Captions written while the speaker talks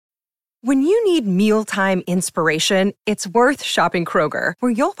When you need mealtime inspiration, it's worth shopping Kroger,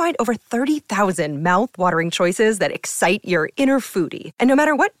 where you'll find over 30,000 mouth-watering choices that excite your inner foodie. And no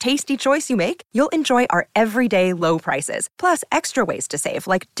matter what tasty choice you make, you'll enjoy our everyday low prices, plus extra ways to save,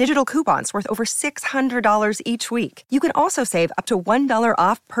 like digital coupons worth over $600 each week. You can also save up to $1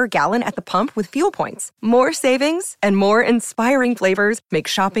 off per gallon at the pump with fuel points. More savings and more inspiring flavors make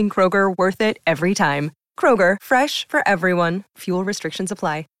shopping Kroger worth it every time. Kroger, fresh for everyone. Fuel restrictions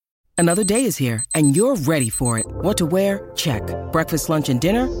apply. Another day is here, and you're ready for it. What to wear? Check. Breakfast, lunch, and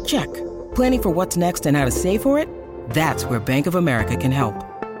dinner? Check. Planning for what's next and how to save for it? That's where Bank of America can help.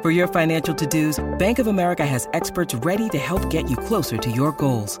 For your financial to-dos, Bank of America has experts ready to help get you closer to your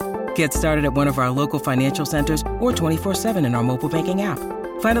goals. Get started at one of our local financial centers or 24/7 in our mobile banking app.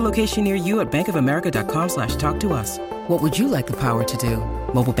 Find a location near you at bankofamerica.com/talktous. What would you like the power to do?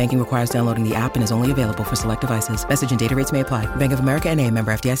 Mobile banking requires downloading the app and is only available for select devices. Message and data rates may apply. Bank of America N.A.,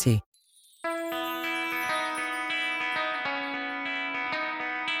 member FDIC.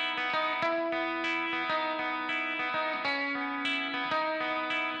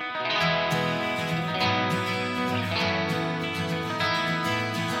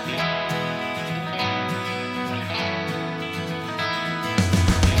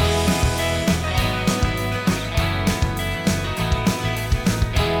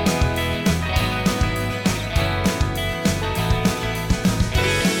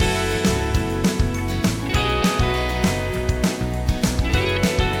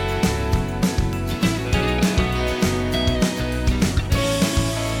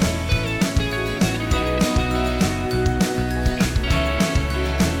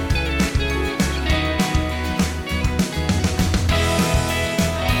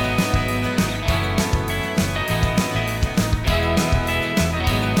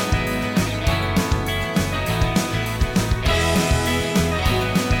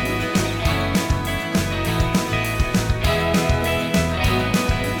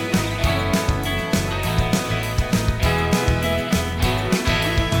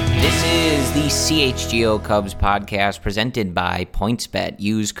 CHGO Cubs podcast presented by PointsBet.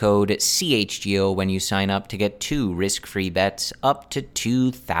 Use code CHGO when you sign up to get 2 risk-free bets up to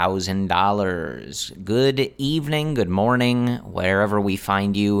 $2,000. Good evening, good morning, wherever we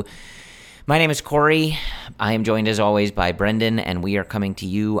find you. My name is Corey. I am joined as always by Brendan, and we are coming to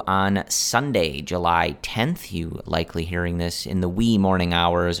you on Sunday, July 10th. You likely hearing this in the wee morning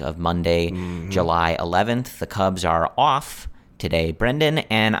hours of Monday, July 11th. The Cubs are off today, Brendan,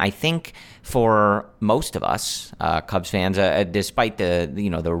 and I think for most of us Cubs fans, despite the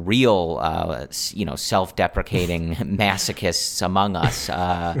real self-deprecating masochists among us,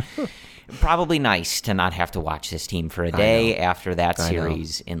 probably nice to not have to watch this team for a day after that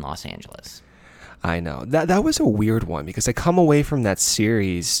series in Los Angeles. I know. That was a weird one because I come away from that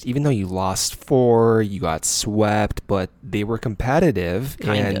series, even though you lost 4, you got swept, but they were competitive.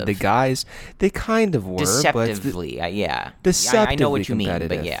 The guys, they kind of were. Deceptively, yeah. Deceptively I know what you mean,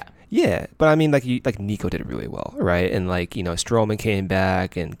 competitive. but yeah. Yeah, but I mean, like Nico did really well, right? And Stroman came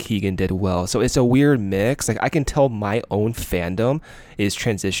back and Keegan did well. So it's a weird mix. Like I can tell my own fandom is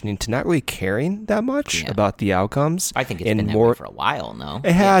transitioning to not really caring that much about the outcomes. I think it's been that way for a while, no?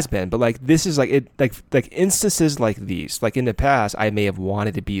 It has been, but like this is like instances like these. Like in the past, I may have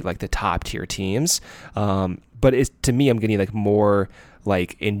wanted to be like the top tier teams, but it's to me, I'm getting like more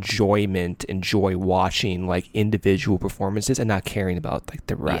like enjoy watching like individual performances and not caring about like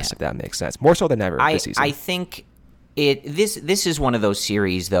the rest, if that makes sense. More so than ever this season. I think this is one of those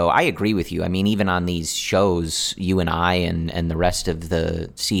series, though. I agree with you. I mean, even on these shows, you and I and the rest of the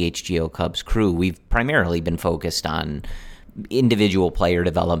CHGO Cubs crew, we've primarily been focused on individual player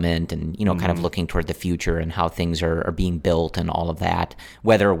development and, kind of looking toward the future and how things are being built and all of that.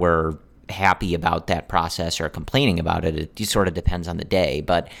 Whether we're happy about that process or complaining about it, it sort of depends on the day.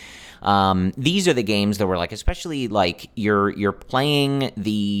 But these are the games that were like, especially like you're playing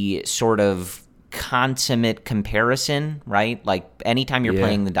the sort of consummate comparison, right? Like anytime you're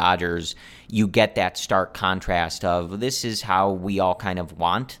playing the Dodgers, you get that stark contrast of this is how we all kind of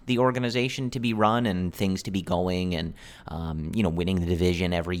want the organization to be run and things to be going and, winning the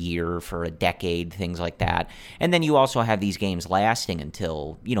division every year for a decade, things like that. And then you also have these games lasting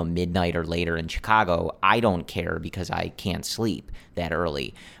until, midnight or later in Chicago. I don't care because I can't sleep that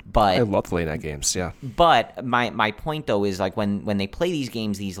early. But I love late night games, yeah. But my point, though, is like when they play these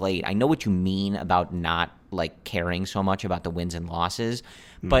games these late, I know what you mean about not like caring so much about the wins and losses,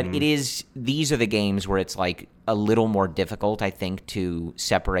 but these are the games where it's like a little more difficult, I think, to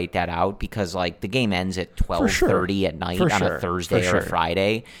separate that out because like the game ends at 12:30 at night on a Thursday or a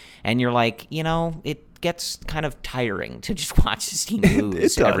Friday, and you're like, it gets kind of tiring to just watch this team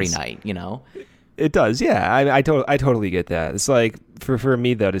lose every night, you know? It does, yeah. I totally get that. It's like, for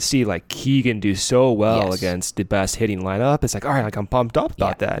me, though, to see, like, Keegan do so well against the best hitting lineup, it's like, all right, like, I'm pumped up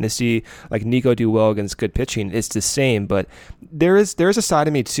about that. And to see, like, Nico do well against good pitching, it's the same. But there's a side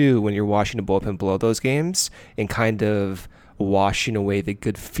of me, too, when you're watching the bullpen blow those games and kind of washing away the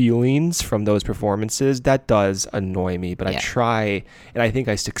good feelings from those performances. That does annoy me, but I try, and I think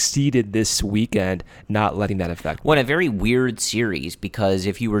I succeeded this weekend not letting that affect me. Well, a very weird series, because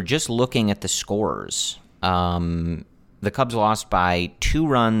if you were just looking at the scores, the Cubs lost by 2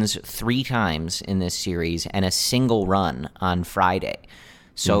 runs 3 times in this series and a single run on Friday.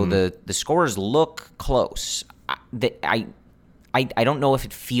 So the scores look close. I don't know if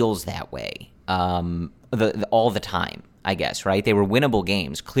it feels that way all the time, I guess, right? They were winnable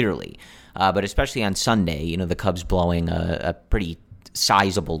games, clearly. But especially on Sunday, you know, the Cubs blowing a pretty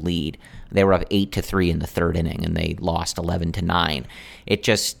sizable lead. They were up 8-3 in the 3rd inning, and they lost 11-9. It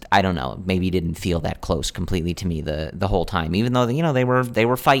just, I don't know, maybe didn't feel that close completely to me the whole time. Even though, you know, they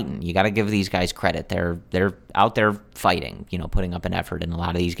were fighting. You got to give these guys credit. They're out there fighting, you know, putting up an effort in a lot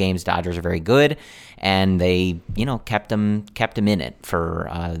of these games. Dodgers are very good, and they, you know, kept them in it for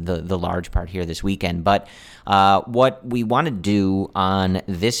the large part here this weekend. But what we want to do on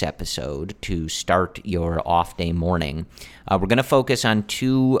this episode to start your off day morning, we're going to focus on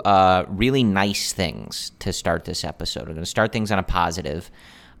 2 really nice things to start this episode. We're going to start things on a positive,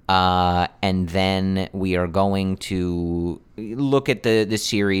 and then we are going to look at the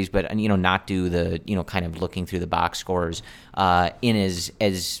series, but, you know, not do the, you know, kind of looking through the box scores in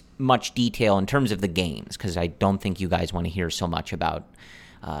as much detail in terms of the games, because I don't think you guys want to hear so much about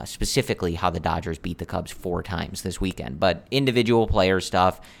specifically how the Dodgers beat the Cubs 4 times this weekend, but individual player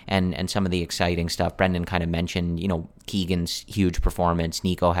stuff and some of the exciting stuff. Brendan kind of mentioned, you know, Keegan's huge performance,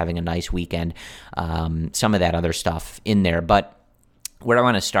 Nico having a nice weekend, some of that other stuff in there. But where I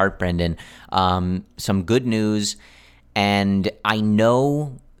want to start, Brendan, some good news, and I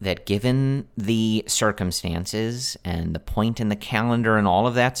know that given the circumstances and the point in the calendar and all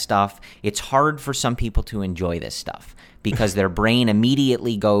of that stuff, it's hard for some people to enjoy this stuff, because their brain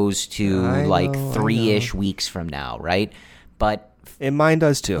immediately goes to 3-ish weeks from now, right? But and mine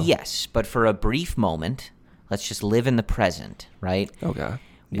does too. Yes, but for a brief moment, let's just live in the present, right? Okay.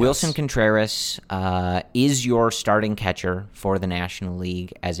 Willson Contreras is your starting catcher for the National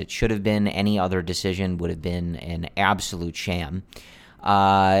League, as it should have been. Any other decision would have been an absolute sham.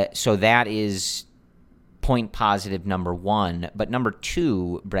 So that is point positive number 1. But number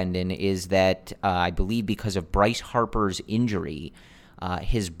 2, Brendan, is that I believe because of Bryce Harper's injury,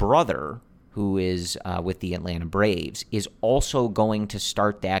 his brother, who is with the Atlanta Braves, is also going to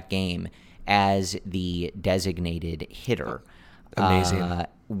start that game as the designated hitter. Amazing.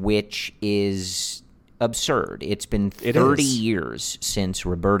 Which is absurd. It's been 30 years since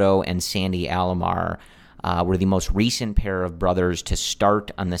Roberto and Sandy Alomar were the most recent pair of brothers to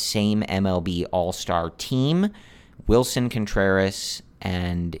start on the same MLB All-Star team. Willson Contreras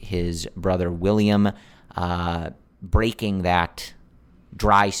and his brother William breaking that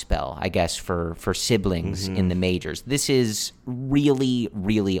dry spell, I guess, for siblings in the majors. This is really,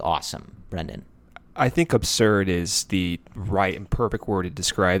 really awesome, Brendan. I think absurd is the right and perfect word to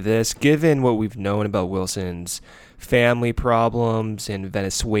describe this, given what we've known about Wilson's family problems and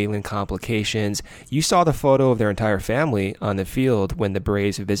Venezuelan complications. You saw the photo of their entire family on the field when the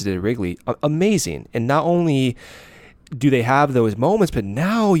Braves visited Wrigley. Amazing. And not only do they have those moments, but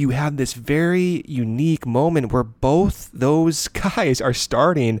now you have this very unique moment where both those guys are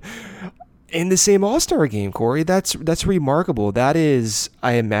starting in the same All-Star game, Corey. That's remarkable. That is,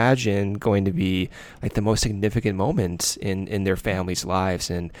 I imagine, going to be like the most significant moment in their families' lives.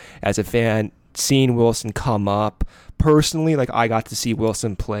 And as a fan, seeing Willson come up personally, like I got to see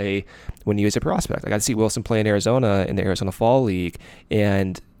Willson play when he was a prospect. I got to see Willson play in Arizona in the Arizona Fall League,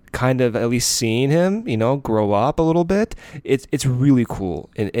 and kind of at least seeing him, you know, grow up a little bit. It's really cool.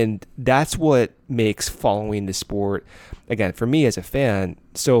 And that's what makes following the sport, again, for me as a fan,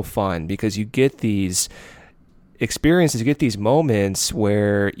 so fun, because you get these experiences, you get these moments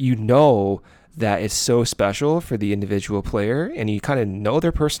where you know that it's so special for the individual player, and you kind of know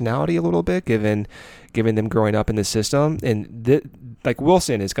their personality a little bit, given them growing up in the system. And like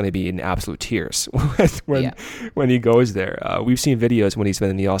Willson is going to be in absolute tears when he goes there. We've seen videos when he's been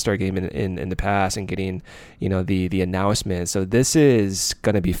in the All-Star game in the past and getting, you know, the announcement. So this is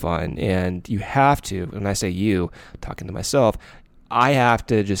going to be fun, and you have to, when I say you, talking to myself, I have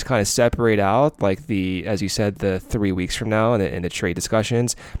to just kind of separate out, like as you said, the 3 weeks from now and the trade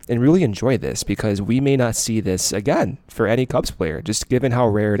discussions, and really enjoy this, because we may not see this again for any Cubs player, just given how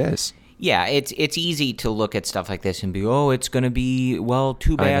rare it is. Yeah, it's easy to look at stuff like this and be, oh, it's going to be, well,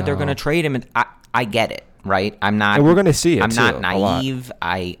 too bad they're going to trade him. And I get it, right? I'm not. And we're going to see it. I'm not naive.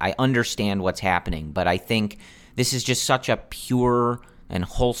 I understand what's happening, but I think this is just such a pure and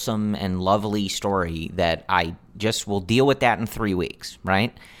wholesome and lovely story that I just will deal with that in 3 weeks,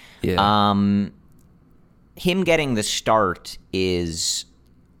 right? Yeah. Him getting the start is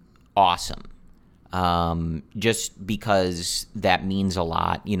awesome. Just because that means a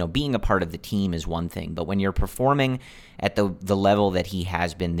lot. Being a part of the team is one thing, but when you're performing at the level that he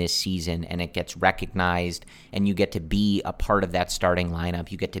has been this season and it gets recognized and you get to be a part of that starting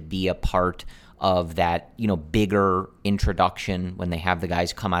lineup, you get to be a part of that, bigger introduction when they have the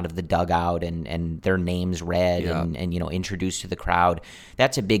guys come out of the dugout and their names read and introduced to the crowd.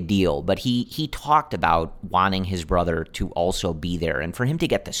 That's a big deal. But he talked about wanting his brother to also be there. And for him to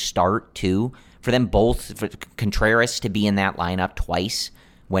get the start, too, for them both, for Contreras to be in that lineup twice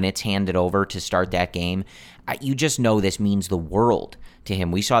when it's handed over to start that game, you just know this means the world to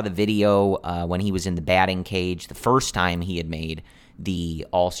him. We saw the video when he was in the batting cage the first time he had made the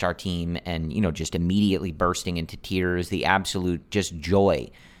All-Star team and, just immediately bursting into tears, the absolute just joy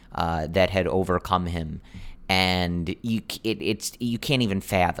that had overcome him. And you can't even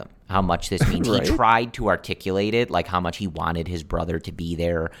fathom how much this means. Right? He tried to articulate it, like how much he wanted his brother to be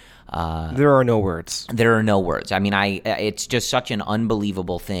there. There are no words. There are no words. I mean, it's just such an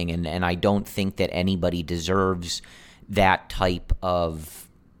unbelievable thing, and I don't think that anybody deserves that type of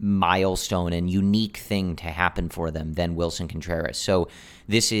milestone and unique thing to happen for them than Willson Contreras. So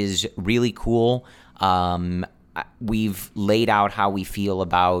this is really cool. We've laid out how we feel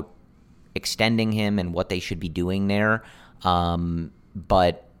about extending him and what they should be doing there.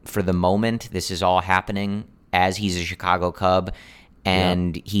 But for the moment, this is all happening as he's a Chicago Cub,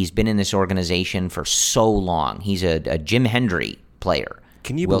 and he's been in this organization for so long. He's a Jim Hendry player.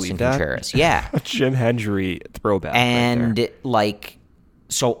 Can you Willson believe that? Contreras. Yeah. Jim Hendry throwback. And right there.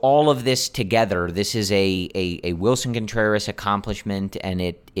 So all of this together, this is a Willson Contreras accomplishment, and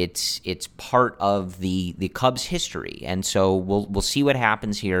it's part of the Cubs' history. And so we'll see what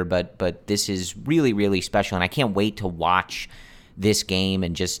happens here, but this is really, really special, and I can't wait to watch this game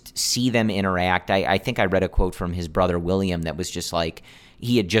and just see them interact. I think I read a quote from his brother William that was just like,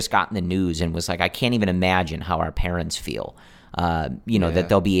 he had just gotten the news and was like, I can't even imagine how our parents feel. That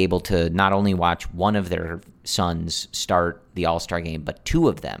they'll be able to not only watch one of their sons start the All-Star game, but two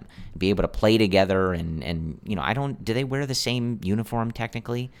of them be able to play together. And do they wear the same uniform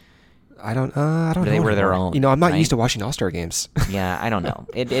technically? I don't know. Do they wear their own? I'm not used to watching All-Star games. Yeah, I don't know.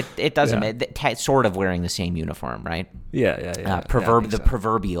 It doesn't. It's sort of wearing the same uniform, right? Yeah. The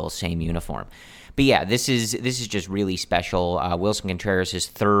proverbial same uniform. But yeah, this is just really special. Willson Contreras'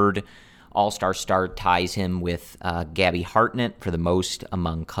 third All-Star start ties him with Gabby Hartnett for the most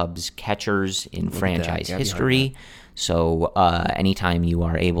among Cubs catchers in franchise history. Hartnett. So anytime you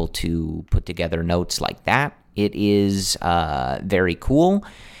are able to put together notes like that, it is very cool.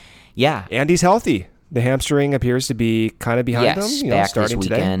 Yeah. And he's healthy. The hamstring appears to be kind of behind him. Back starting this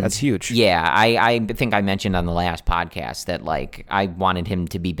today. weekend. That's huge. Yeah, I think I mentioned on the last podcast that I wanted him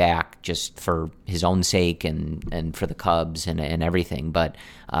to be back just for his own sake and for the Cubs and everything. But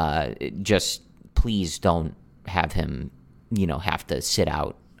just please don't have him, have to sit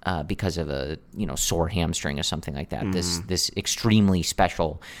out because of a sore hamstring or something like that. This extremely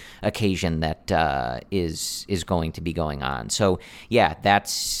special occasion that is going to be going on. So yeah,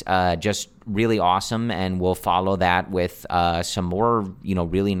 that's just really awesome, and we'll follow that with some more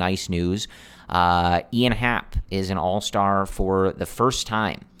really nice news. Ian Happ is an All-Star for the first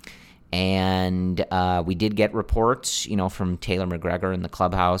time. And we did get reports, from Taylor McGregor in the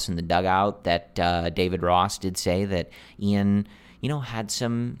clubhouse and the dugout that David Ross did say that Ian had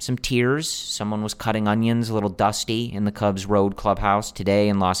some tears. Someone was cutting onions, a little dusty, in the Cubs road clubhouse today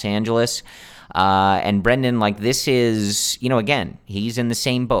in Los Angeles. And Brendan, this is, again, he's in the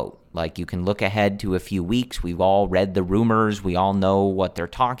same boat. You can look ahead to a few weeks. We've all read the rumors. We all know what they're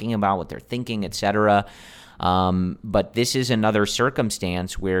talking about, what they're thinking, etc. But this is another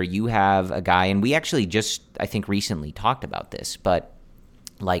circumstance where you have a guy, and we actually just, I think, recently talked about this, but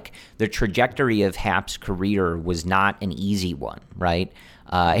the trajectory of Happ's career was not an easy one, right?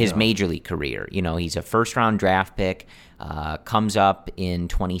 His major league career, he's a first-round draft pick, comes up in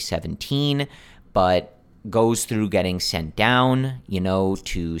 2017, but goes through getting sent down,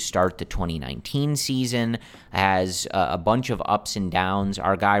 to start the 2019 season, has a bunch of ups and downs.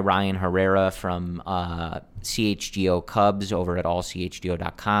 Our guy Ryan Herrera from CHGO Cubs over at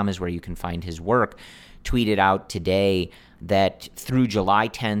allchgo.com is where you can find his work. tweeted out today that through July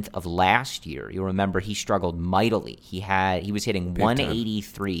 10th of last year, you'll remember he struggled mightily. He was hitting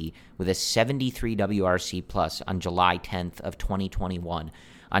 183 with a 73 WRC plus on July 10th of 2021.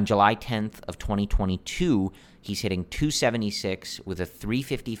 On July 10th of 2022, he's hitting 276 with a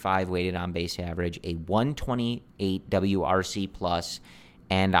 355 weighted on base average, a 128 WRC plus,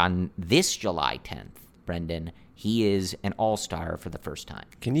 and on this July 10th, Brendan, he is an all-star for the first time.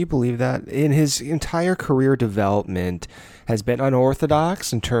 Can you believe that? In his entire career development has been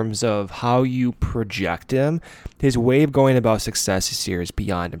unorthodox in terms of how you project him. His way of going about success this year is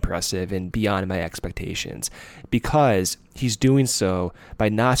beyond impressive and beyond my expectations because he's doing so by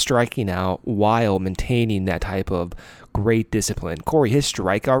not striking out while maintaining that type of great discipline. Corey, his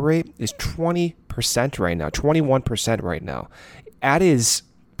strikeout rate is 20% right now, 21% right now. At his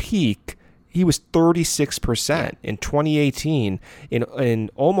peak, he was 36% in 2018 in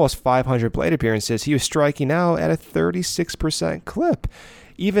almost 500 plate appearances. He was striking out at a 36% clip.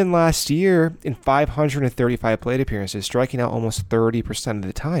 Even last year, in 535 plate appearances, striking out almost 30% of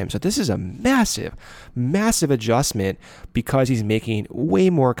the time. So this is a massive, massive adjustment because he's making way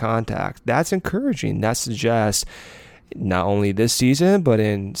more contact. That's encouraging. That suggests not only this season, but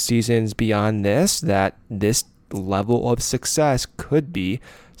in seasons beyond this, that this level of success could be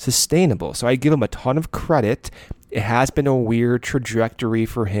sustainable. So I give him a ton of credit. It has been a weird trajectory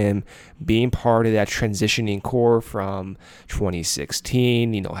for him being part of that transitioning core from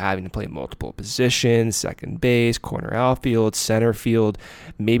 2016, having to play multiple positions, second base, corner outfield, center field,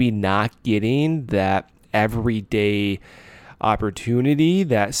 maybe not getting that everyday opportunity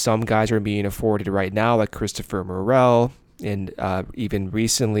that some guys are being afforded right now, like Christopher Morel, and even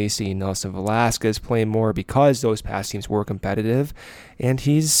recently seeing Nelson Velasquez play more because those past teams were competitive, and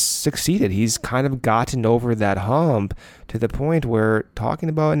he's succeeded. He's kind of gotten over that hump to the point where talking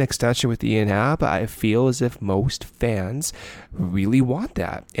about an extension with Ian Happ, I feel as if most fans really want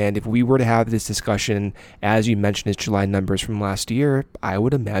that. And if we were to have this discussion, as you mentioned his July numbers from last year, I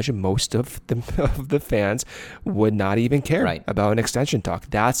would imagine most of the fans would not even care about an extension talk.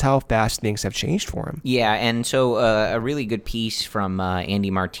 That's how fast things have changed for him. Yeah, and so a really good piece from Andy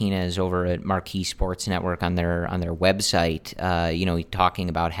Martinez over at Marquee Sports Network on their website, talking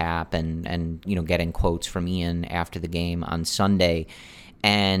about Happ and getting quotes from Ian after the game on Sunday.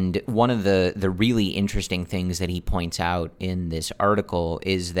 And one of the really interesting things that he points out in this article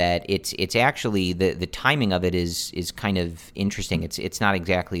is that it's actually the timing of it is kind of interesting. It's not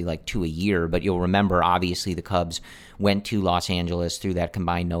exactly like to a year, but you'll remember obviously the Cubs went to Los Angeles through that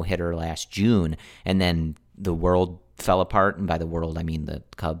combined no-hitter last June, and then the world fell apart, and by the world I mean the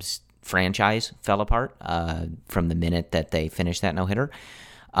Cubs franchise fell apart from the minute that they finished that no-hitter.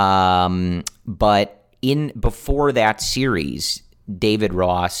 But before that series, David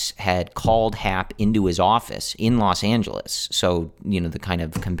Ross had called Happ into his office in Los Angeles. So, the kind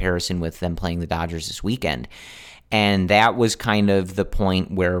of comparison with them playing the Dodgers this weekend. And that was kind of the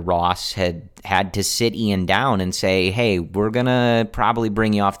point where Ross had to sit Ian down and say, hey, we're going to probably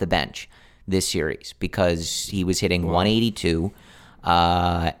bring you off the bench this series because he was hitting 182.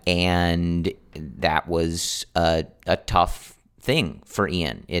 And that was a tough thing for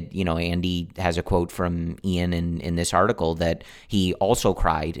Ian. Andy has a quote from Ian in this article that he also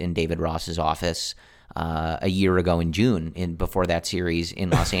cried in David Ross's office a year ago in June before that series in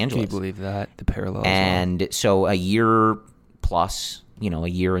Los Angeles. Can you believe that? The parallels. And so a year plus, a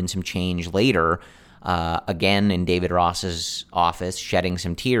year and some change later, again in David Ross's office, shedding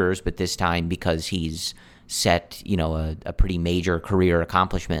some tears, but this time because he's set, a pretty major career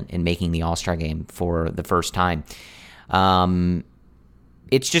accomplishment in making the All-Star game for the first time.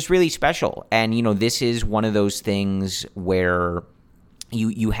 It's just really special. And, this is one of those things where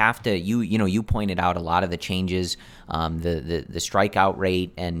you have to, you pointed out a lot of the changes, the strikeout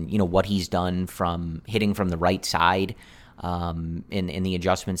rate and, what he's done from hitting from the right side, in the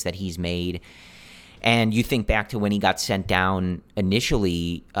adjustments that he's made. And you think back to when he got sent down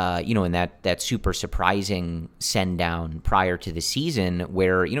initially, in that super surprising send down prior to the season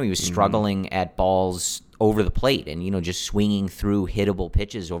where, he was struggling at balls over the plate and, just swinging through hittable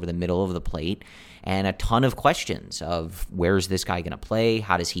pitches over the middle of the plate, and a ton of questions of where's this guy going to play?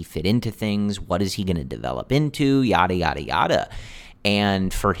 How does he fit into things? What is he going to develop into? Yada, yada, yada.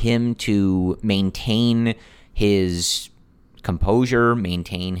 And for him to maintain his composure,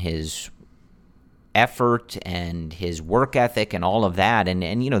 maintain his effort and his work ethic and all of that, and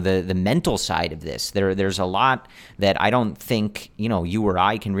the mental side of this, there's a lot that I don't think you or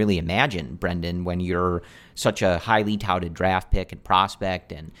I can really imagine, Brendan, when you're such a highly touted draft pick and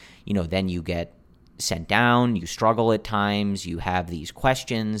prospect, and then you get sent down, you struggle at times, you have these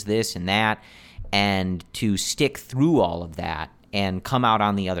questions, this and that, and to stick through all of that and come out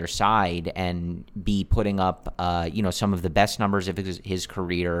on the other side and be putting up, some of the best numbers of his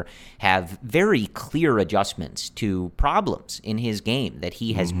career, have very clear adjustments to problems in his game that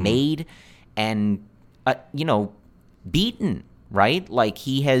he has made and, beaten, right? Like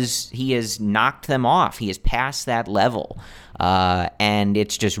he has knocked them off. He has passed that level. And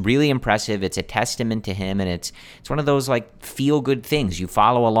it's just really impressive. It's a testament to him, and it's one of those like feel good things. You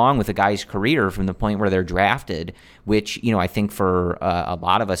follow along with a guy's career from the point where they're drafted, which I think for a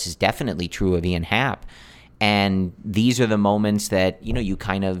lot of us is definitely true of Ian Happ. And these are the moments that you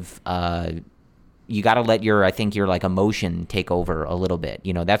kind of you got to let your like emotion take over a little bit.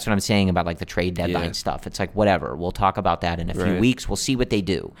 That's what I'm saying about like the trade deadline stuff. It's like whatever. We'll talk about that in a few weeks. We'll see what they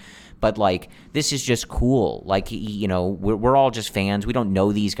do. But, like, this is just cool. Like, we're all just fans. We don't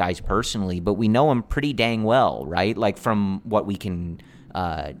know these guys personally, but we know them pretty dang well, right? Like, from what we can,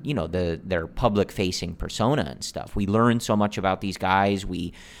 their public-facing persona and stuff. We learn so much about these guys.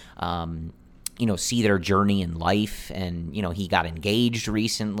 We, see their journey in life. And, he got engaged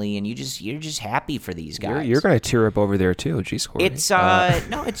recently. And you're just happy for these guys. You're going to tear up over there, too. Geez, Corey. It's,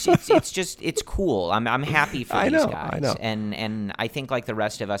 no, it's just, it's cool. I'm happy for these guys. I know. And I think like the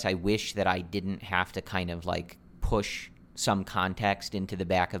rest of us, I wish that I didn't have to kind of like push some context into the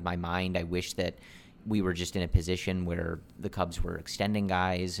back of my mind. I wish that we were just in a position where the Cubs were extending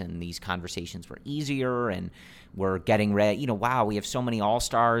guys and these conversations were easier and we're getting ready. Wow, we have so many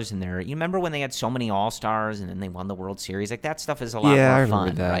All-Stars and you remember when they had so many All-Stars and then they won the World Series? Like that stuff is a lot more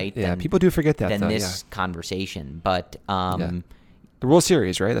fun, that. right? Yeah, people do forget that than this conversation. But the World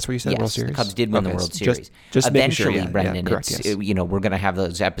Series, right? That's what you said, yes, World Series? The Cubs did win the World Series. Just eventually, making sure, Brendan, correct, yes. We're going to have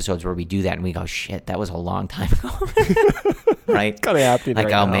those episodes where we do that and we go, shit, that was a long time ago. Right? Kind of happening like,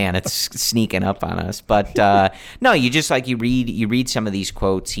 right oh now. Man, it's sneaking up on us. But no, you just like you read some of these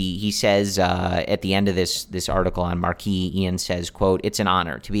quotes. He says at the end of this article on Marquee, Ian says, quote, "It's an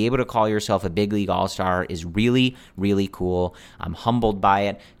honor to be able to call yourself a big league all-star is really, really cool. I'm humbled by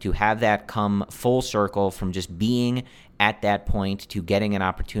it. To have that come full circle from just being at that point to getting an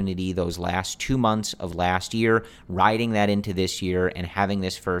opportunity those last 2 months of last year, riding that into this year and having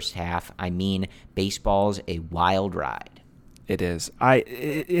this first half. I mean, baseball's a wild ride." It is.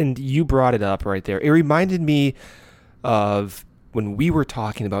 And you brought it up right there. It reminded me of when we were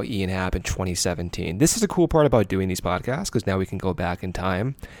talking about Ian Happ in 2017. This is a cool part about doing these podcasts because now we can go back in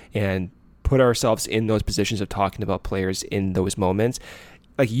time and put ourselves in those positions of talking about players in those moments.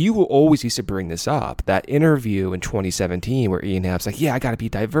 Like you always used to bring this up, that interview in 2017 where Ian Happ's like, yeah, I got to be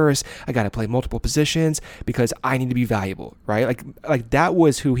diverse. I got to play multiple positions because I need to be valuable, right? Like that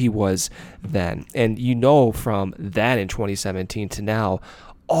was who he was then. And from then in 2017 to now,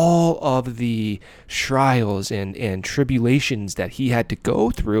 all of the trials and tribulations that he had to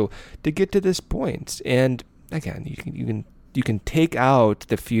go through to get to this point. And again, you can take out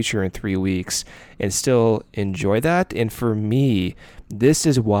the future in 3 weeks and still enjoy that. And for me, this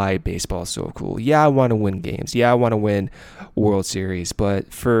is why baseball is so cool. Yeah, I want to win games. Yeah, I want to win World Series.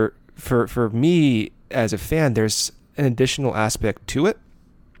 But for me as a fan, there's an additional aspect to it.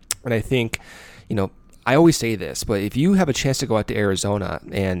 And I think, I always say this, but if you have a chance to go out to Arizona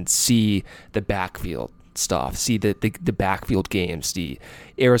and see the backfield stuff, see the backfield games, the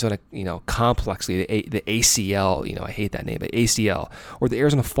Arizona, complex league, the ACL, I hate that name, but ACL, or the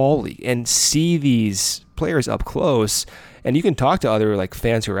Arizona Fall League, and see these players up close, and you can talk to other like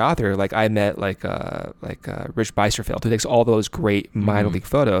fans who are out there. Like I met like Rich Beisterfeld, who takes all those great minor league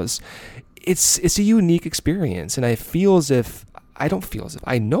photos. It's a unique experience, and I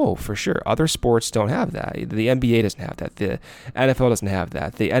know for sure other sports don't have that. The NBA doesn't have that. The NFL doesn't have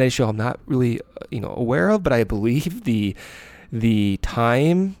that. The NHL I'm not really aware of, but I believe the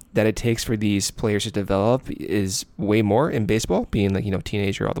time that it takes for these players to develop is way more in baseball, being like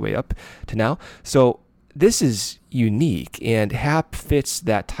teenager all the way up to now. So this is unique, and Happ fits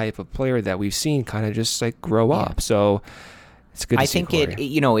that type of player that we've seen kind of just like grow up. So it's good to see. I think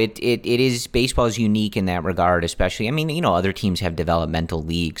it is, baseball is unique in that regard, especially. I mean, other teams have developmental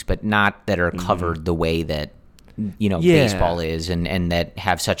leagues, but not that are covered the way that baseball is, and that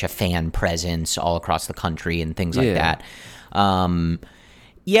have such a fan presence all across the country and things like that.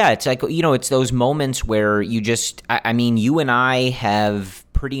 It's like, it's those moments where you just, I mean, you and I have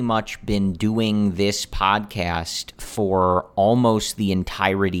pretty much been doing this podcast for almost the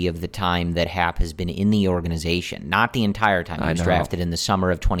entirety of the time that Happ has been in the organization. Not the entire time. He was drafted in the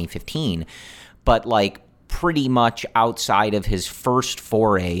summer of 2015, but like pretty much outside of his first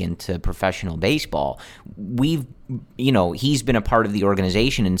foray into professional baseball, he's been a part of the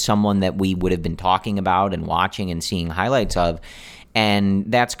organization and someone that we would have been talking about and watching and seeing highlights of.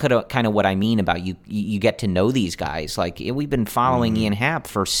 And that's kind of what I mean about you get to know these guys. Like, we've been following Ian Happ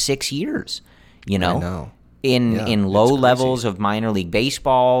for 6 years, you know? I know. In low levels of minor league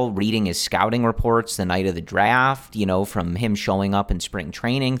baseball, reading his scouting reports the night of the draft, you know, from him showing up in spring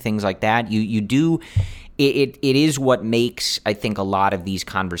training, things like that. It is what makes, I think, a lot of these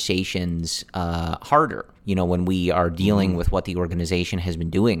conversations harder, you know, when we are dealing with what the organization has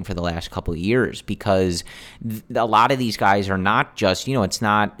been doing for the last couple of years, because a lot of these guys are not just, you know, it's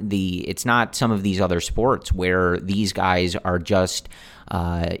not some of these other sports where these guys are just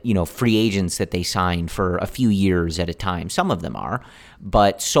you know, free agents that they sign for a few years at a time. Some of them are,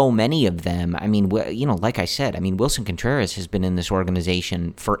 but so many of them, I mean, you know, like I said, I mean, Willson Contreras has been in this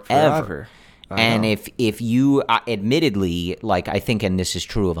organization forever. And if you, admittedly, like I think, and this is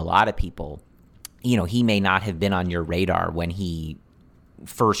true of a lot of people, you know, he may not have been on your radar when he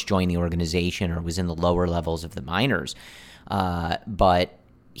first joined the organization or was in the lower levels of the minors, but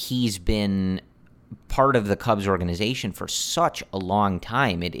he's been part of the Cubs organization for such a long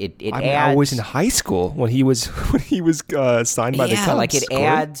time. I was in high school when he was signed by the Cubs. Like it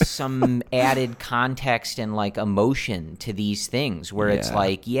adds some added context and like emotion to these things where it's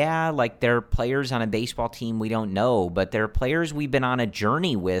like, like they're players on a baseball team we don't know, but they're players we've been on a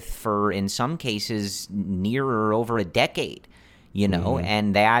journey with for, in some cases, near or over a decade. You know,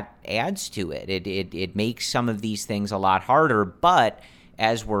 and that adds to it. It makes some of these things a lot harder, but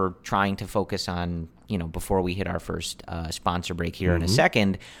as we're trying to focus on, you know, before we hit our first sponsor break here in a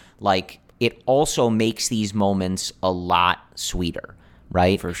second, like it also makes these moments a lot sweeter,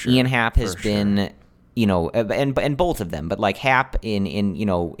 right? For sure. Ian Happ has been, you know, and both of them, but like Happ in you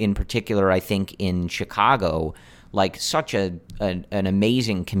know, in particular, I think in Chicago, like such an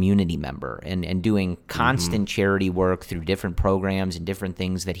amazing community member and doing constant charity work through different programs and different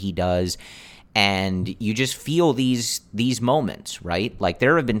things that he does. And you just feel these moments, right? Like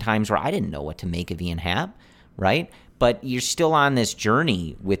there have been times where I didn't know what to make of Ian Happ, right? But you're still on this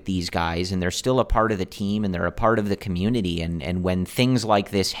journey with these guys, and they're still a part of the team, and they're a part of the community. And when things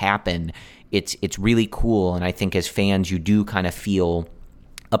like this happen, it's really cool. And I think as fans, you do kind of feel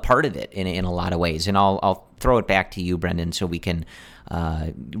a part of it in a lot of ways. And I'll throw it back to you, Brendan, so we can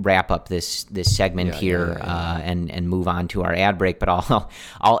wrap up this segment here and move on to our ad break. But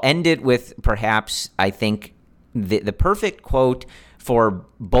I'll end it with perhaps, I think, the perfect quote for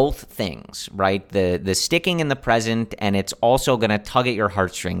both things, right? The sticking in the present, and it's also going to tug at your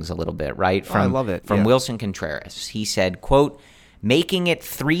heartstrings a little bit, right? I love it. From Willson Contreras. He said, quote, "Making it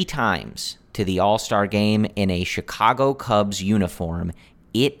 3 times to the All-Star game in a Chicago Cubs uniform,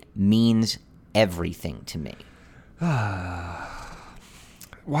 it means everything to me."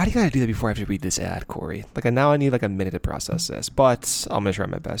 Why do you gotta do that before I have to read this ad, Corey? Like, now I need like a minute to process this, but I'm gonna try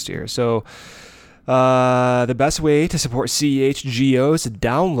my best here. So, the best way to support CHGO is to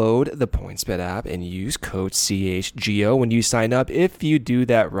download the PointsBet app and use code CHGO when you sign up. If you do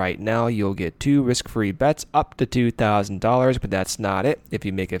that right now, you'll get 2 risk-free bets up to $2,000, but that's not it. If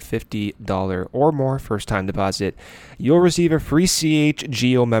you make a $50 or more first-time deposit, you'll receive a free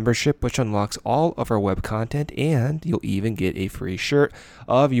CHGO membership, which unlocks all of our web content, and you'll even get a free shirt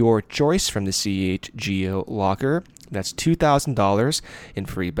of your choice from the CHGO locker. That's $2,000 in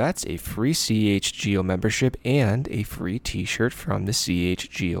free bets, a free CHGO membership, and a free t-shirt from the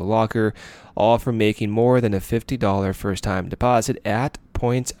CHGO locker, all for making more than a $50 first-time deposit at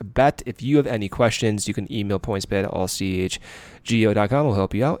PointsBet. If you have any questions, you can email pointsbet@allchgo.com. We'll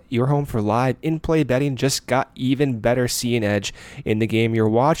help you out. Your home for live in-play betting just got even better. See an edge in the game you're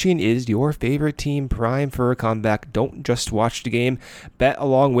watching. Is your favorite team primed for a comeback? Don't just watch the game. Bet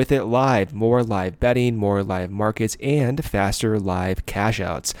along with it live. More live betting, more live markets, and faster live cash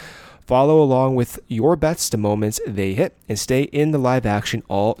outs. Follow along with your bets the moments they hit and stay in the live action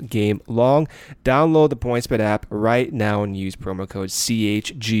all game long. Download the PointsBet app right now and use promo code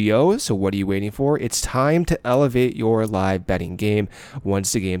CHGO. So what are you waiting for? It's time to elevate your live betting game.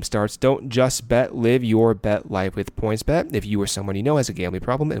 Once the game starts, don't just bet, live your bet life with PointsBet. If you or someone you know has a gambling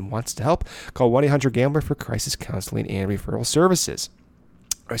problem and wants to help, call 1-800-GAMBLER for crisis counseling and referral services.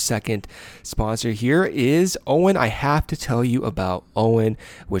 Our second sponsor here is Owen. I have to tell you about Owen,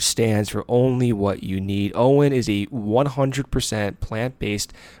 which stands for Only What You Need. Owen is a 100%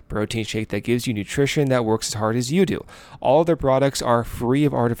 plant-based protein shake that gives you nutrition that works as hard as you do. All their products are free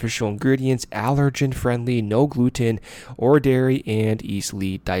of artificial ingredients, allergen-friendly, no gluten or dairy, and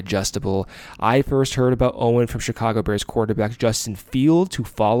easily digestible. I first heard about Owen from Chicago Bears quarterback Justin Fields, who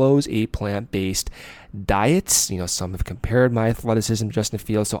follows a plant-based diets. Some have compared my athleticism to Justin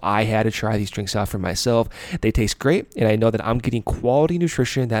Fields, so I had to try these drinks out for myself. They taste great, and I know that I'm getting quality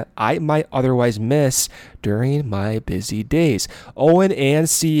nutrition that I might otherwise miss during my busy days. Owen and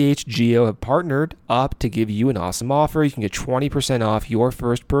CHGO have partnered up to give you an awesome offer. You can get 20% off your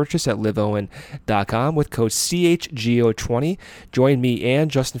first purchase at liveowen.com with code CHGO20. Join me and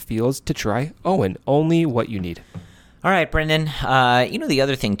Justin Fields to try Owen. Only what you need. All right, Brendan. The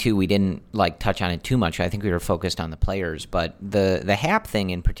other thing, too, we didn't touch on it too much. I think we were focused on the players, but the Happ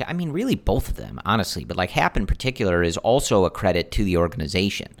thing in particular, really both of them, honestly, but Happ in particular is also a credit to the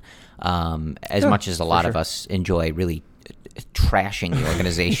organization. As much as a lot of us enjoy really trashing the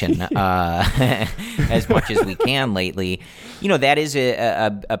organization as much as we can lately, that is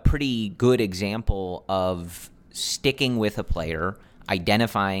a pretty good example of sticking with a player,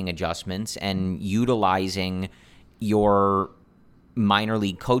 identifying adjustments, and utilizing your minor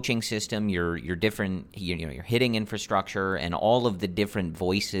league coaching system, your different, your hitting infrastructure, and all of the different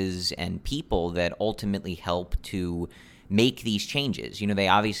voices and people that ultimately help to make these changes. They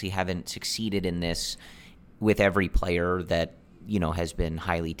obviously haven't succeeded in this with every player that, has been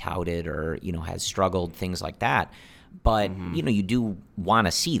highly touted or, has struggled, things like that. But, you do want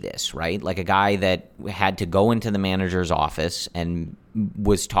to see this, right? Like a guy that had to go into the manager's office and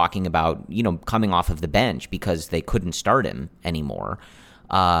was talking about, coming off of the bench because they couldn't start him anymore,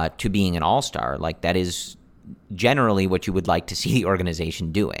 to being an all-star. That is generally what you would like to see the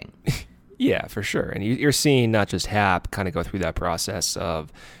organization doing. Yeah, for sure. And you're seeing not just Happ kind of go through that process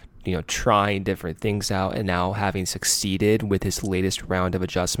of, trying different things out and now having succeeded with his latest round of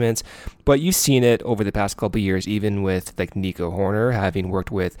adjustments. But you've seen it over the past couple of years, even with Nico Horner, having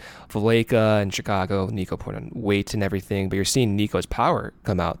worked with Valleca in Chicago. Nico put on weight and everything, but you're seeing Nico's power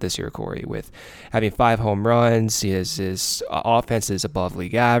come out this year, Corey, with having 5 home runs. His offense is above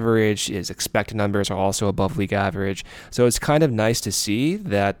league average. His expected numbers are also above league average. So it's kind of nice to see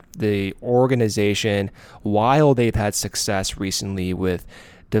that the organization, while they've had success recently with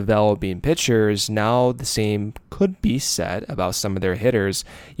developing pitchers, now the same could be said about some of their hitters,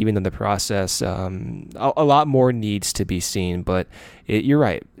 even though the process, a lot more needs to be seen. But you're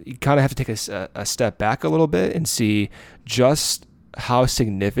right. You kind of have to take a step back a little bit and see just how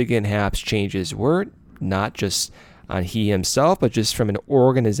significant Happ's changes were, not just on he himself, but just from an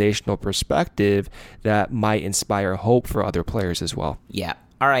organizational perspective that might inspire hope for other players as well. Yeah.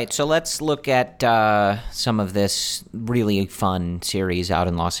 All right, so let's look at some of this really fun series out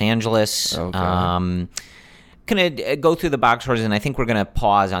in Los Angeles. Okay. Going to go through the box scores, and I think we're going to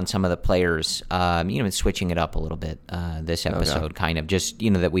pause on some of the players, switching it up a little bit this episode, kind of, just,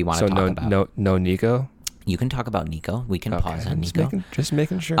 that we want to talk about. No Nico? You can talk about Nico. We can pause on Nico. Just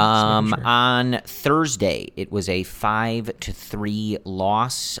making sure. On Thursday, it was a 5-3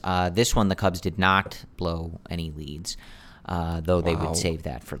 loss. This one, the Cubs did not blow any leads. Though they would save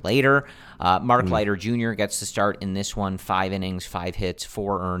that for later. Mark Leiter Jr. gets the start in this one. 5 innings, 5 hits,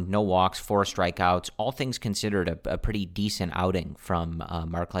 4 earned, no walks, 4 strikeouts. All things considered, a pretty decent outing from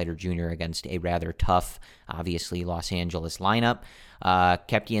Mark Leiter Jr. against a rather tough, obviously, Los Angeles lineup.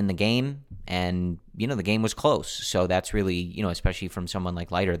 Kept you in the game, and, the game was close. So that's really, especially from someone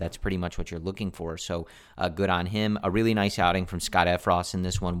like Leiter, that's pretty much what you're looking for. So good on him. A really nice outing from Scott Efros in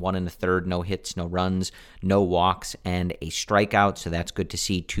this one. 1 1/3, no hits, no runs, no walks, and a strikeout. So that's good to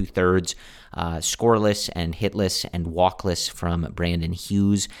see. 2/3 scoreless and hitless and walkless from Brandon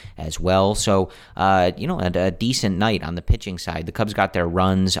Hughes as well. So, a decent night on the pitching side. The Cubs got their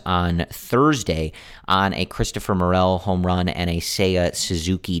runs on Thursday on a Christopher Morel home run and a Seiya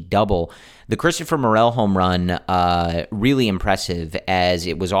Suzuki double. The Christopher Morel home run, really impressive, as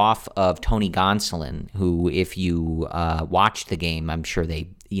it was off of Tony Gonsolin, who, if you watched the game, I'm sure they,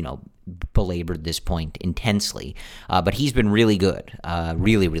 belabored this point intensely. But he's been really good,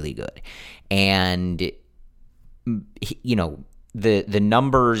 really, really good. And, the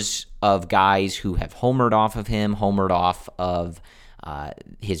numbers of guys who have homered off of him, homered off of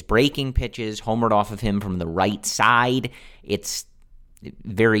his breaking pitches, homered off of him from the right side, it's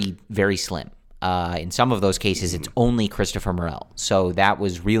very, very slim. In some of those cases, it's only Christopher Morel. So that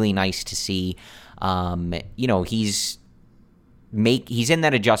was really nice to see. He's in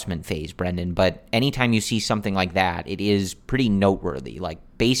that adjustment phase, Brendan, but anytime you see something like that, it is pretty noteworthy.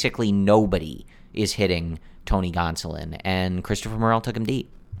 Basically nobody is hitting Tony Gonsolin, and Christopher Morel took him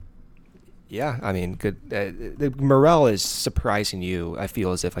deep. Yeah, good. Morel is surprising you, I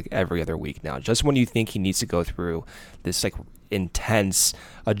feel, as if every other week now. Just when you think he needs to go through this intense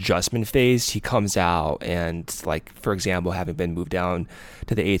adjustment phase, he comes out and, for example, having been moved down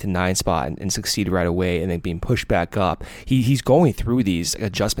to the 8th and 9th spot and succeed right away, and then being pushed back up. He's going through these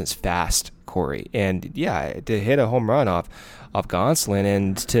adjustments fast, Corey. And yeah, to hit a home run off Gonsolin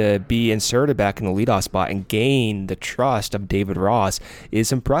and to be inserted back in the leadoff spot and gain the trust of David Ross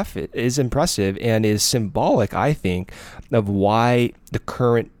is impressive and is symbolic, I think, of why the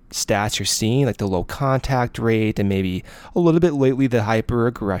current stats you're seeing, like the low contact rate and maybe a little bit lately the hyper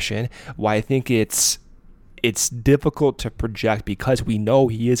aggression, why I think it's difficult to project, because we know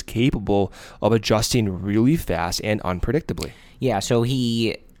he is capable of adjusting really fast and unpredictably. Yeah, so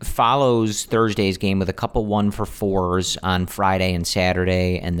he follows Thursday's game with a couple 1-for-4s on Friday and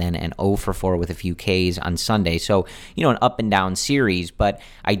Saturday, and then an 0-for-4 with a few Ks on Sunday. So, an up and down series. But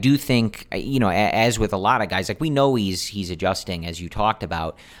I do think, as with a lot of guys, like we know he's adjusting, as you talked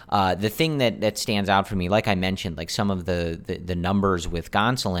about. The thing that stands out for me, like I mentioned, like some of the numbers with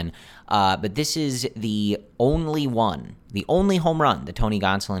Gonsolin, but this is the only home run that Tony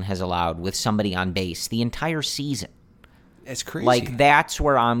Gonsolin has allowed with somebody on base the entire season. It's crazy. Like, that's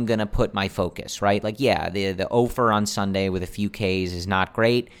where I'm going to put my focus, right? Like, yeah, the 0-for on Sunday with a few Ks is not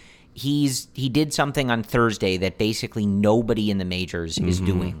great. He did something on Thursday that basically nobody in the majors is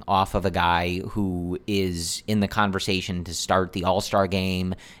doing, off of a guy who is in the conversation to start the All-Star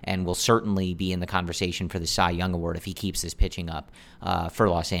game and will certainly be in the conversation for the Cy Young Award if he keeps this pitching up for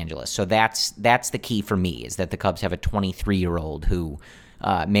Los Angeles. So that's the key for me, is that the Cubs have a 23-year-old who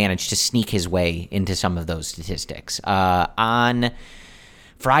managed to sneak his way into some of those statistics. On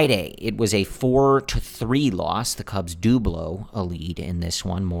Friday, it was a 4-3 loss. The Cubs do blow a lead in this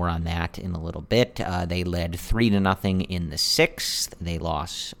one. More on that in a little bit. They led 3-0 in the 6th. They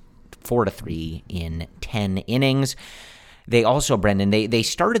lost 4-3 in 10 innings. They also, Brendan, they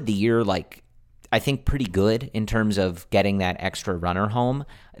started the year I think pretty good in terms of getting that extra runner home.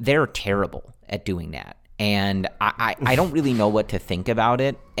 They're terrible at doing that. And I don't really know what to think about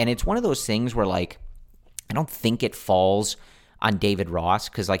it. And it's one of those things where, I don't think it falls on David Ross,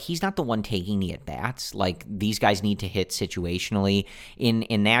 because, he's not the one taking the at-bats. These guys need to hit situationally.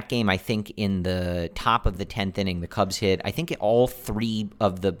 In that game, I think in the top of the 10th inning, the Cubs hit, I think all 3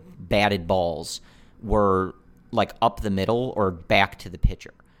 of the batted balls were, up the middle or back to the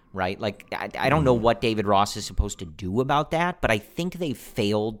pitcher. Right? I don't know what David Ross is supposed to do about that, but I think they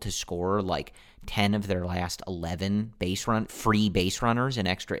failed to score 10 of their last 11 free base runners in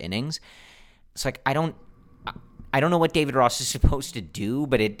extra innings. It's I don't know what David Ross is supposed to do,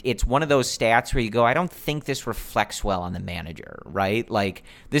 but it's one of those stats where you go, I don't think this reflects well on the manager, right?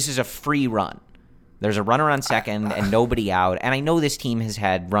 This is a free run. There's a runner on second and nobody out, and I know this team has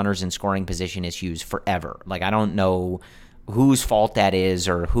had runners in scoring position issues forever. I don't know whose fault that is,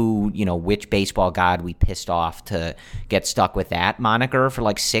 or which baseball god we pissed off to get stuck with that moniker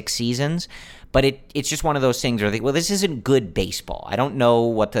for 6 seasons. But it's just one of those things where this isn't good baseball. I don't know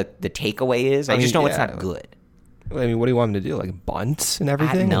what the takeaway is. I just know it's not good. I mean, what do you want him to do? Bunt and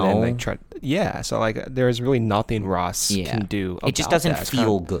everything? No. And then, so there's really nothing Ross can do about it just doesn't that.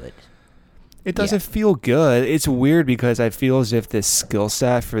 feel good. It doesn't feel good. It's weird because I feel as if this skill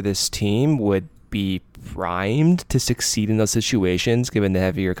set for this team would be primed to succeed in those situations given the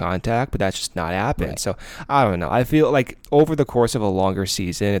heavier contact, but that's just not happened. Right. So I don't know. I feel over the course of a longer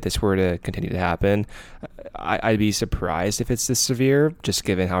season, if this were to continue to happen, I'd be surprised if it's this severe, just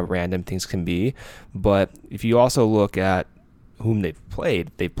given how random things can be. But if you also look at whom they've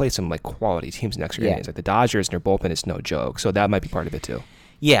played some quality teams in extra innings. The Dodgers and their bullpen is no joke. So that might be part of it too.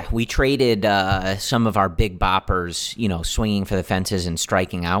 Yeah, we traded some of our big boppers, swinging for the fences and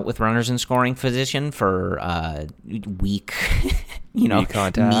striking out with runners in scoring position for weak, weak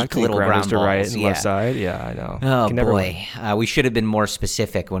contact, meek little ground to balls. Right and left side. Yeah, I know. Oh boy, we should have been more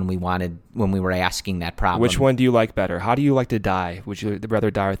specific when we were asking that problem. Which one do you like better? How do you like to die? Would you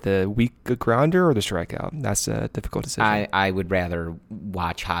rather die with the weak grounder or the strikeout? That's a difficult decision. I would rather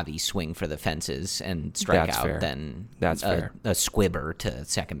watch Javi swing for the fences and strike out than a squibber to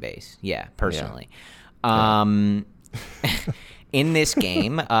second base. Yeah, personally. Yeah. In this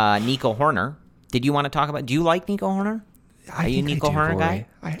game, Nico Hoerner, did you want to talk about, do you like Nico Hoerner? Are you a Nico Hoerner guy?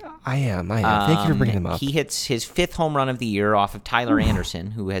 I am. Thank you for bringing him up. He hits his 5th home run of the year off of Tyler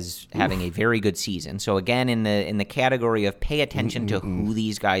Anderson, who is having a very good season. So again, in the category of pay attention to who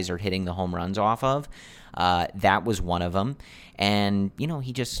these guys are hitting the home runs off of, that was one of them. And,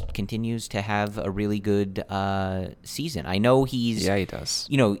 he just continues to have a really good season. I know he's... Yeah, he does.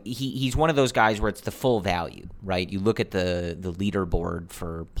 He's one of those guys where it's the full value, right? You look at the leaderboard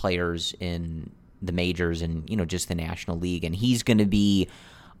for players in the majors and, just the National League, and he's going to be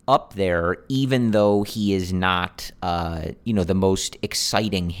up there even though he is not, the most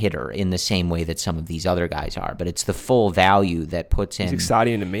exciting hitter in the same way that some of these other guys are. But it's the full value that puts him... He's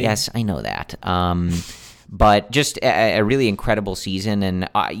exciting to me. Yes, I know that. But just a really incredible season, and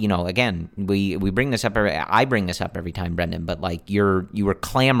again, we bring this up. I bring this up every time, Brendan. But like you were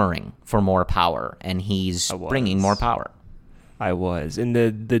clamoring for more power, and he's bringing more power. I was, and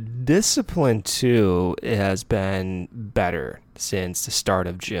the discipline too has been better since the start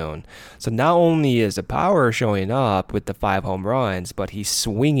of June. So not only is the power showing up with the 5 home runs, but he's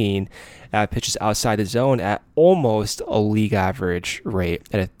swinging at pitches outside the zone at almost a league average rate,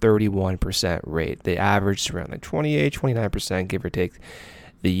 at a 31% rate. The average is around like 28, 29%, give or take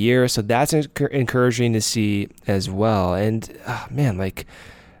the year. So that's encouraging to see as well. And man, like,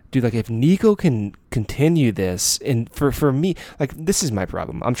 dude, like if Nico can continue this, and for me, like this is my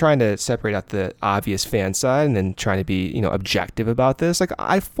problem. I'm trying to separate out the obvious fan side and then trying to be, objective about this. Like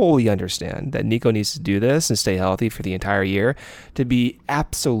I fully understand that Nico needs to do this and stay healthy for the entire year to be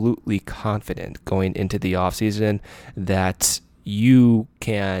absolutely confident going into the offseason that you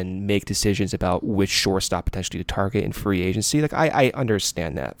can make decisions about which shortstop potentially to target in free agency. Like I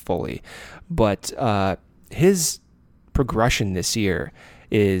understand that fully, but his progression this year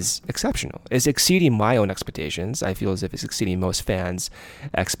is exceptional. It's exceeding my own expectations. I feel as if it's exceeding most fans'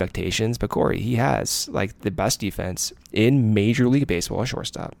 expectations. But Corey, he has like the best defense in Major League Baseball,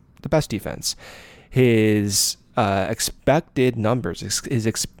 shortstop. The best defense. His expected numbers, his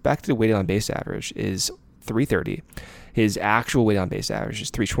expected weighted on base average is 330. His actual weighted on base average is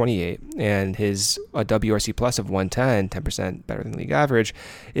 328, and his WRC plus of 110, 10% better than league average,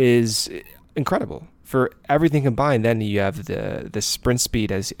 is incredible. For everything combined, then you have the sprint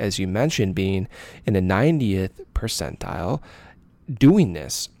speed, as you mentioned, being in the 90th percentile, doing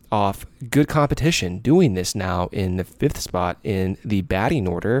this off good competition, doing this now in the 5th spot in the batting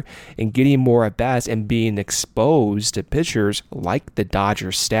order, and getting more at bats and being exposed to pitchers like the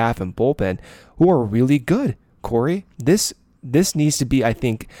Dodgers staff and bullpen who are really good. Corey, this needs to be, I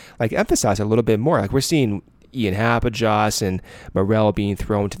think, like emphasized a little bit more. Like we're seeing Ian Happ adjust and Morel being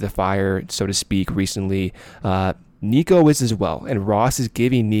thrown to the fire, so to speak, recently. Nico is as well, and Ross is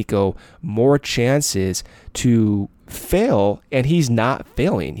giving Nico more chances to fail, and he's not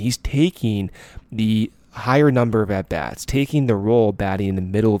failing. He's taking the higher number of at-bats, taking the role batting in the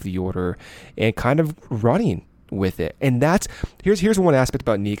middle of the order, and kind of running with it. And that's here's one aspect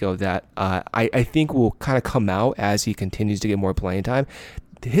about Nico that I think will kind of come out as he continues to get more playing time.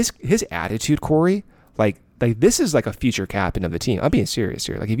 His attitude, Corey, like this is like a future captain of the team. I'm being serious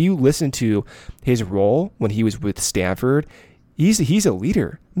here. Like if you listen to his role when he was with Stanford, he's a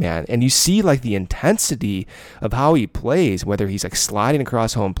leader, man. And you see like the intensity of how he plays, whether he's like sliding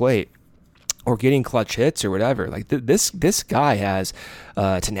across home plate or getting clutch hits or whatever. Like this guy has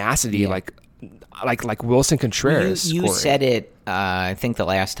tenacity, like Willson Contreras. You said it. I think the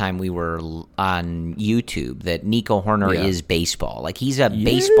last time we were on YouTube that Nico Horner is baseball. Like he's a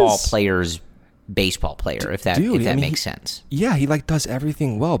baseball player's baseball player, if that makes sense. Yeah, he like does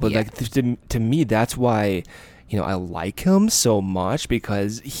everything well, but like to me, that's why I like him so much,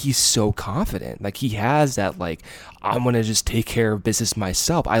 because he's so confident. Like he has that like I'm gonna just take care of business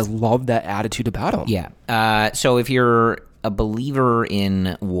myself. I love that attitude about him. Yeah. So if you're a believer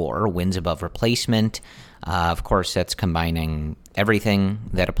in WAR, wins above replacement, of course that's combining everything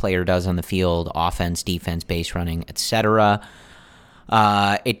that a player does on the field: offense, defense, base running, etc.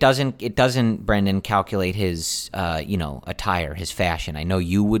 It doesn't, Brendan, calculate his, attire, his fashion. I know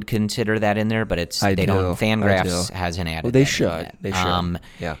you would consider that in there, but Fangraphs hasn't added. Well, they should.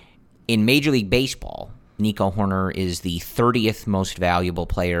 Yeah. In Major League Baseball, Nico Horner is the 30th most valuable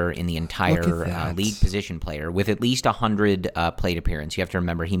player in the entire league, position player, with at least 100 plate appearances. You have to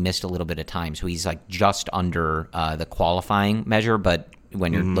remember he missed a little bit of time, so he's like just under the qualifying measure. But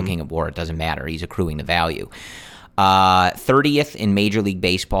when you're looking at WAR, it doesn't matter. He's accruing the value. 30th in Major League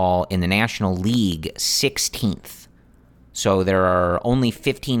Baseball. In the National League, 16th. So there are only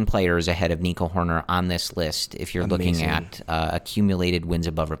 15 players ahead of Nico Horner on this list. If you're looking at accumulated wins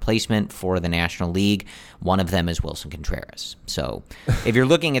above replacement for the National League, one of them is Willson Contreras. So if you're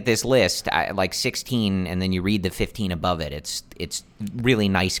looking at this list, like 16, and then you read the 15 above it, it's really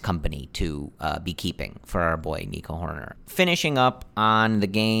nice company to be keeping for our boy Nico Horner. Finishing up on the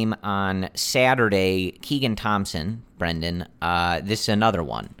game on Saturday, Keegan Thompson, Brendan, this is another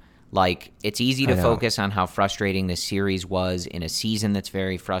one. Like, it's easy to focus on how frustrating this series was in a season that's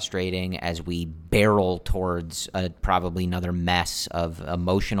very frustrating as we barrel towards probably another mess of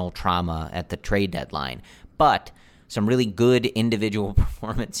emotional trauma at the trade deadline. But some really good individual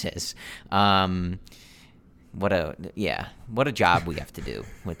performances. What a job we have to do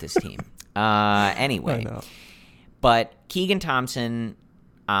with this team. Anyway, but Keegan Thompson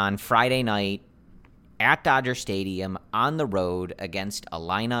on Friday night at Dodger Stadium on the road against a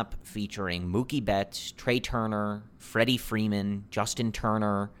lineup featuring Mookie Betts, Trey Turner, Freddie Freeman, Justin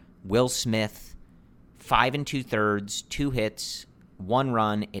Turner, Will Smith, 5 2/3, 2 hits, 1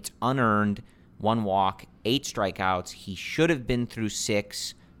 run. It's unearned, 1 walk, 8 strikeouts. He should have been through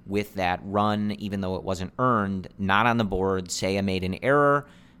 6 with that run, even though it wasn't earned. Not on the board. Seiya made an error.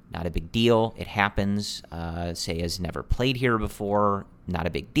 Not a big deal. It happens. Seiya's never played here before. Not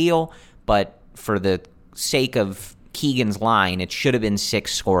a big deal. But for the sake of Keegan's line, it should have been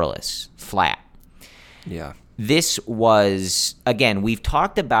 6 scoreless, flat. Yeah. This was, again, we've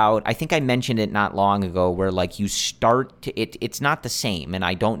talked about, I think I mentioned it not long ago, where like you start to, it's not the same, and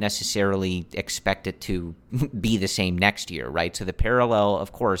I don't necessarily expect it to be the same next year, right? So the parallel,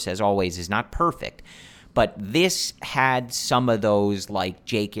 of course, as always, is not perfect, but this had some of those like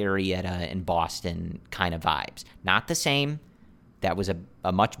Jake Arrieta in Boston kind of vibes. Not the same. That was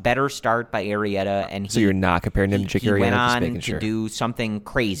a much better start by Arrieta, and so you're not comparing him to Jake Arrieta? He went on to sure. do something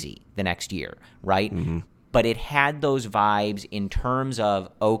crazy the next year, right? Mm-hmm. But it had those vibes in terms of,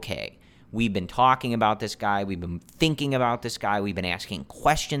 okay, we've been talking about this guy, we've been thinking about this guy, we've been asking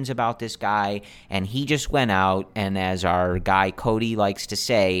questions about this guy, and he just went out, and as our guy Cody likes to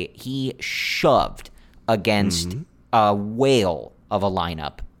say, he shoved against a whale of a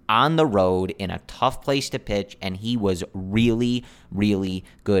lineup on the road in a tough place to pitch, and he was really, really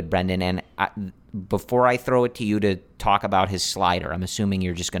good, Brendan. And before I throw it to you to talk about his slider, I'm assuming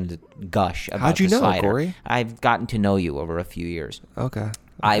you're just going to gush about How'd you the know, slider. Corey? I've gotten to know you over a few years. Okay.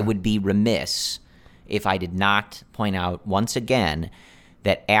 I would be remiss if I did not point out once again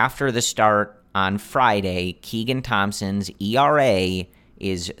that after the start on Friday, Keegan Thompson's ERA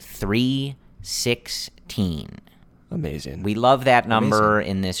is 3.16. Amazing. We love that number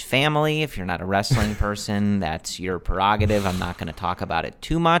in this family. If you're not a wrestling person, that's your prerogative. I'm not going to talk about it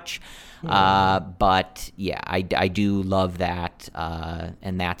too much. But, yeah, I do love that,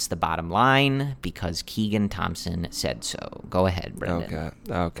 and that's the bottom line because Keegan Thompson said so. Go ahead, Brendan.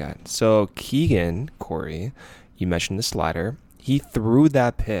 Okay. So Keegan, Corey, you mentioned the slider. He threw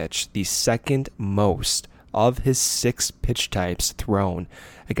that pitch the second most of his 6 pitch types thrown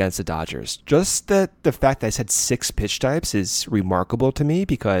against the Dodgers. Just the fact that I said 6 pitch types is remarkable to me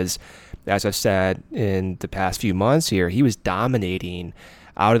because, as I've said in the past few months here, he was dominating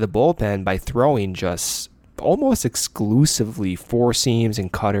out of the bullpen by throwing just almost exclusively 4 seams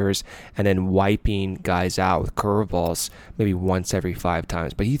and cutters and then wiping guys out with curveballs maybe once every 5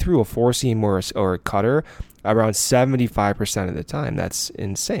 times. But he threw a 4 seam or a cutter around 75% of the time. That's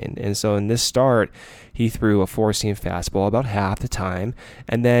insane. And so in this start, he threw a 4-seam fastball about half the time,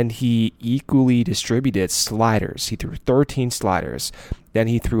 and then he equally distributed sliders. He threw 13 sliders. Then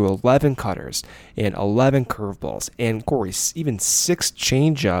he threw 11 cutters and 11 curveballs, and Corey, even 6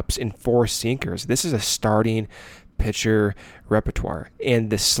 changeups and 4 sinkers. This is a starting pitcher repertoire.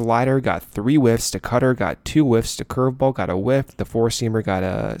 And the slider got 3 whiffs, the cutter got 2 whiffs, the curveball got a whiff, the 4-seamer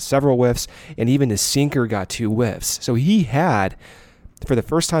got several whiffs, and even the sinker got 2 whiffs. So he had, for the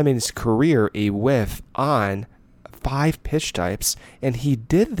first time in his career, a whiff on 5 pitch types, and he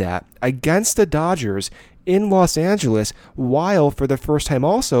did that against the Dodgers in Los Angeles, while for the first time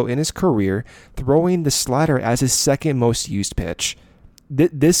also in his career throwing the slider as his second most used pitch.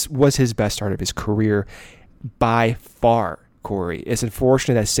 This was his best start of his career by far, Corey. It's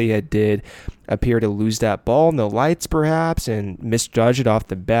unfortunate that Seiya did appear to lose that ball in the lights perhaps and misjudge it off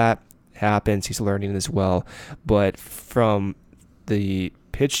the bat. Happens. He's learning as well. But from the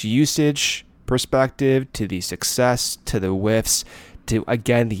pitch usage perspective to the success to the whiffs to,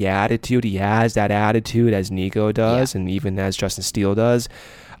 again, the attitude, he has that attitude as Nico does and even as Justin Steele does.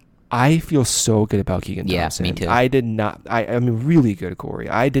 I feel so good about Keegan Thompson. Yeah, me too. I mean, really good, Corey.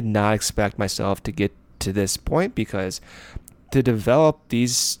 I did not expect myself to get to this point because to develop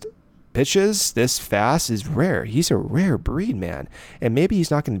these pitches this fast is rare. He's a rare breed, man. And maybe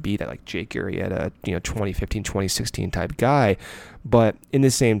he's not going to be that like Jake Arrieta, 2015, 2016 type guy. But in the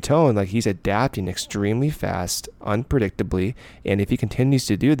same tone, like he's adapting extremely fast, unpredictably. And if he continues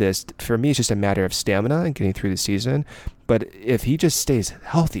to do this, for me, it's just a matter of stamina and getting through the season. But if he just stays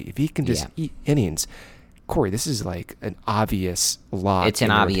healthy, if he can just eat innings, Corey, this is like an obvious lock. It's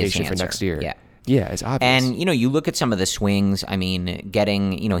an obvious answer for next year. Yeah. Yeah, it's obvious. And, you look at some of the swings, I mean,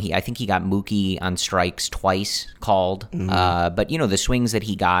 getting, I think he got Mookie on strikes twice called. But, the swings that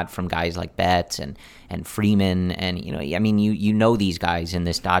he got from guys like Betts and Freeman and, I mean, you know these guys in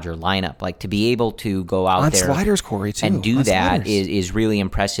this Dodger lineup. Like, to be able to go out on there sliders, Corey, too. And do that is really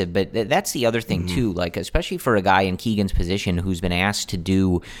impressive. But that's the other thing, too, like, especially for a guy in Keegan's position who's been asked to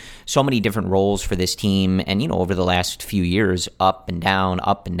do so many different roles for this team. And, over the last few years, up and down,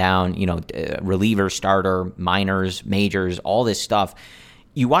 reliever, starter, minors, majors, all this stuff.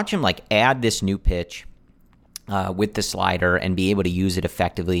 You watch him like add this new pitch with the slider and be able to use it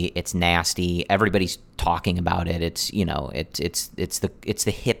effectively. It's nasty. Everybody's talking about it. It's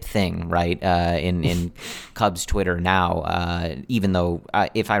the hip thing, right? In Cubs Twitter now. Even though,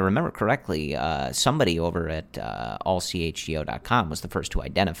 if I remember correctly, somebody over at allchgo.com was the first to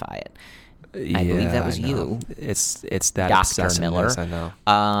identify it. I believe that was you. It's that Dr. Miller. I know.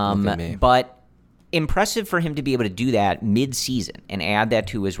 Look at me. But impressive for him to be able to do that mid-season and add that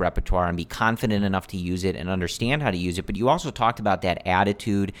to his repertoire and be confident enough to use it and understand how to use it. But you also talked about that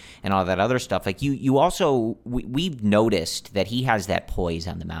attitude and all that other stuff. Like you also, we've noticed that he has that poise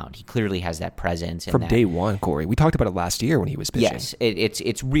on the mound. He clearly has that presence. From day one, Corey. We talked about it last year when he was pitching. Yes,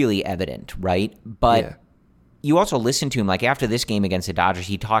 it's really evident, right? But you also listen to him, like after this game against the Dodgers,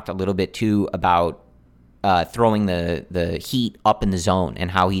 he talked a little bit too about throwing the heat up in the zone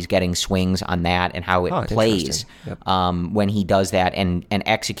and how he's getting swings on that and how it plays when he does that and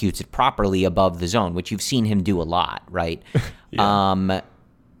executes it properly above the zone, which you've seen him do a lot, right?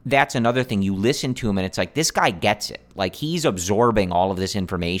 That's another thing. You listen to him and it's like, this guy gets it. Like he's absorbing all of this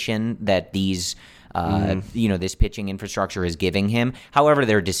information that these this pitching infrastructure is giving him. However,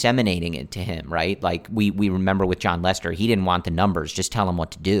 they're disseminating it to him, right? Like we remember with John Lester, he didn't want the numbers, just tell him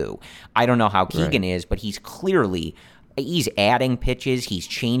what to do. I don't know how Keegan is, but he's adding pitches. He's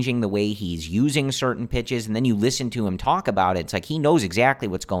changing the way he's using certain pitches. And then you listen to him talk about it. It's like he knows exactly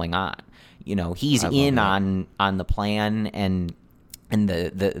what's going on. You know, he's in on the plan and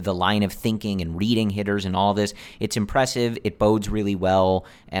the line of thinking and reading hitters and all this. It's impressive. It bodes really well.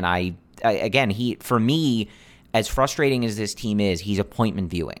 And for me, as frustrating as this team is, he's appointment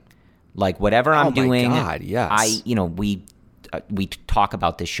viewing. Like whatever I'm doing, God, yes. We talk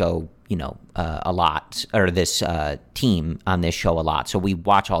about this show, a lot, or this team on this show a lot. So we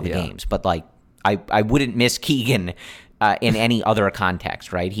watch all the games, but like I wouldn't miss Keegan in any other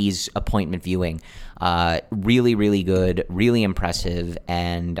context, right? He's appointment viewing. Really, really good, really impressive.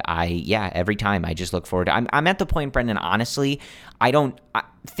 And every time I just look forward to I'm at the point, Brendan, honestly,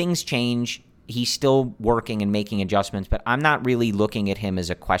 things change. He's still working and making adjustments, but I'm not really looking at him as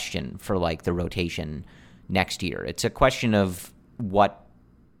a question for like the rotation next year. It's a question of what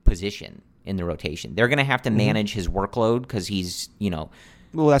position in the rotation. They're going to have to manage his workload because he's,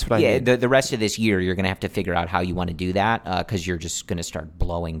 well, that's what I mean. The rest of this year, you're going to have to figure out how you want to do that because you're just going to start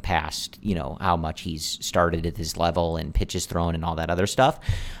blowing past, how much he's started at this level and pitches thrown and all that other stuff.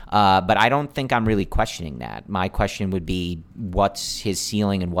 But I don't think I'm really questioning that. My question would be what's his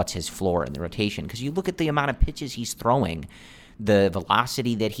ceiling and what's his floor in the rotation? Because you look at the amount of pitches he's throwing, the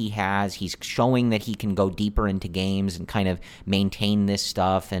velocity that he has, he's showing that he can go deeper into games and kind of maintain this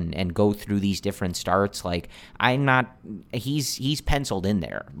stuff and go through these different starts. Like he's penciled in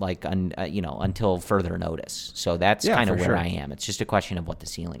there, like until further notice. So that's kind of where I am. It's just a question of what the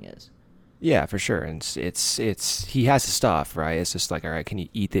ceiling is. Yeah, for sure. And it's he has the stuff, right? It's just like, all right, can you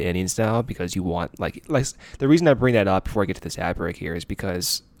eat the innings now? Because you want like the reason I bring that up before I get to this ad break here is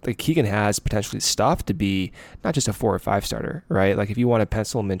because like Keegan has potentially stuff to be not just a 4 or 5 starter, right? Like if you want to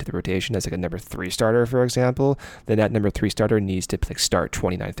pencil him into the rotation as like a number 3 starter, for example, then that number 3 starter needs to like start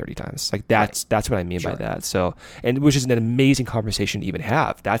 29, 30 times. Like that's what I mean by that. So, and which is an amazing conversation to even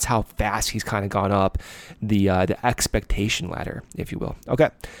have. That's how fast he's kind of gone up the expectation ladder, if you will. Okay.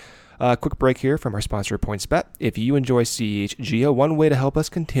 Quick break here from our sponsor, PointsBet. If you enjoy CHGO, one way to help us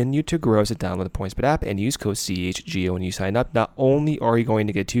continue to grow is to download the PointsBet app and use code CHGO when you sign up. Not only are you going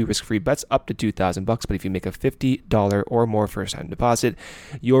to get 2 risk-free bets up to $2,000, but if you make a $50 or more first-time deposit,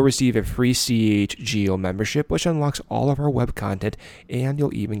 you'll receive a free CHGO membership, which unlocks all of our web content, and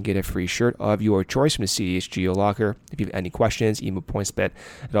you'll even get a free shirt of your choice from the CHGO locker. If you have any questions, email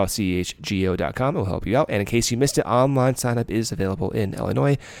pointsbet@allchgo.com. It will help you out. And in case you missed it, online sign-up is available in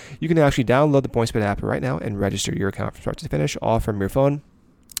Illinois. You can actually download the PointsBet app right now and register your account from start to finish, all from your phone.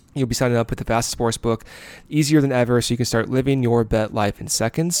 You'll be signing up with the fastest sportsbook, easier than ever, so you can start living your bet life in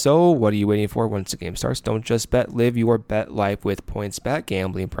seconds. So what are you waiting for once the game starts? Don't just bet, live your bet life with PointsBet.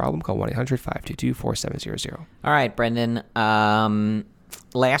 Gambling problem? Call 1-800-522-4700. All right, Brendan.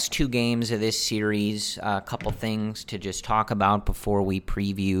 Last 2 games of this series, a couple things to just talk about before we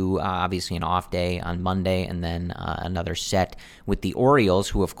preview, obviously an off day on Monday, and then another set with the Orioles,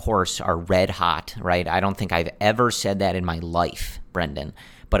 who, of course, are red hot, right? I don't think I've ever said that in my life, Brendan.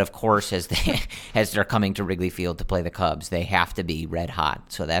 But, of course, as they're coming to Wrigley Field to play the Cubs, they have to be red hot,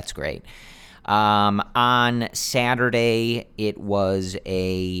 so that's great. On Saturday, it was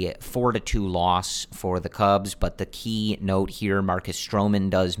a 4-2 loss for the Cubs, but the key note here, Marcus Stroman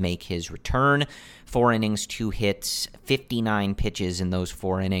does make his return. 4 innings, 2 hits, 59 pitches in those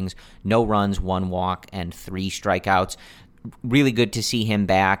 4 innings, no runs, 1 walk, and 3 strikeouts. Really good to see him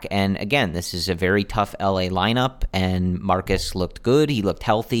back. And again, this is a very tough LA lineup, and Marcus looked good, he looked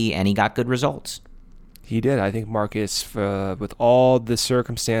healthy, and he got good results. He did. I think Marcus, with all the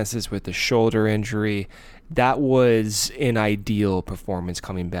circumstances, with the shoulder injury, that was an ideal performance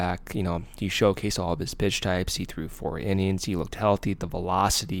coming back. You know, he showcased all of his pitch types. He threw 4 innings. He looked healthy. The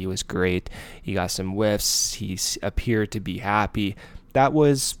velocity was great. He got some whiffs. He appeared to be happy. That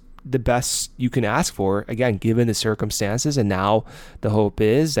was the best you can ask for, again, given the circumstances. And now the hope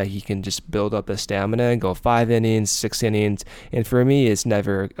is that he can just build up the stamina and go 5 innings, 6 innings. And for me, it's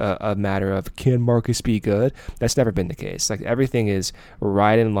never a matter of, can Marcus be good? That's never been the case. Like, everything is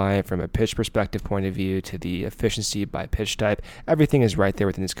right in line from a pitch perspective point of view to the efficiency by pitch type. Everything is right there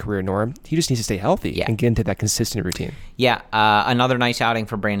within his career norm. He just needs to stay healthy and get into that consistent routine. Yeah, another nice outing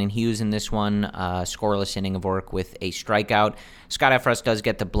for Brandon Hughes in this one. Scoreless inning of work with a strikeout. Scott Effross does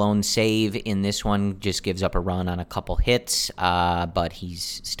get the blown save in this one, just gives up a run on a couple hits, but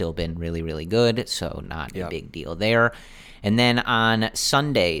he's still been really, really good, so not a big deal there. And then on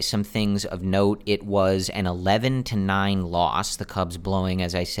Sunday, some things of note. It was an 11-9 loss, the Cubs blowing,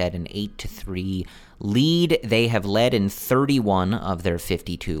 as I said, an 8-3 lead. They have led in 31 of their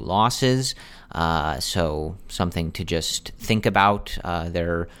 52 losses, so something to just think about.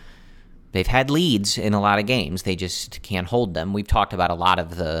 They've had leads in a lot of games. They just can't hold them. We've talked about a lot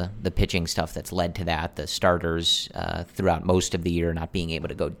of the pitching stuff that's led to that. The starters throughout most of the year not being able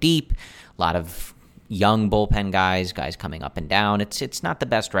to go deep. A lot of young bullpen guys coming up and down. It's not the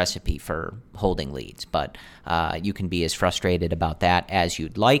best recipe for holding leads, but you can be as frustrated about that as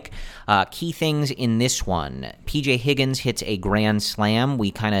you'd like. Key things in this one. P.J. Higgins hits a grand slam.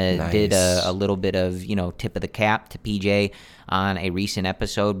 We kind of did a little bit of, tip of the cap to P.J. on a recent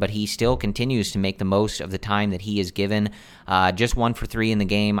episode, but he still continues to make the most of the time that he is given. Just 1 for 3 in the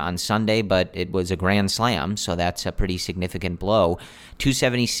game on Sunday, but it was a grand slam, so that's a pretty significant blow.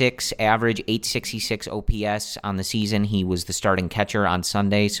 276 average, 866 OPS on the season. He was the starting catcher on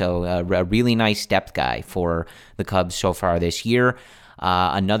Sunday, so a really nice depth guy for the Cubs so far this year.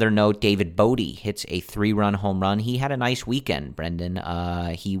 Another note, David Bodie hits a 3-run home run. He had a nice weekend, Brendan.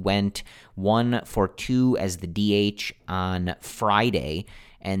 He went 1 for 2 as the DH on Friday,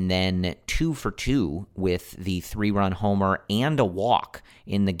 and then 2 for 2 with the 3-run homer and a walk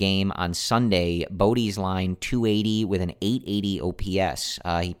in the game on Sunday. Bodie's line 280 with an 880 OPS.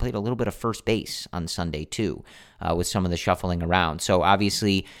 He played a little bit of first base on Sunday too, with some of the shuffling around. So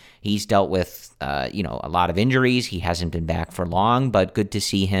obviously he's dealt with a lot of injuries. He hasn't been back for long, but good to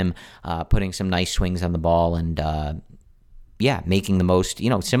see him putting some nice swings on the ball and making the most,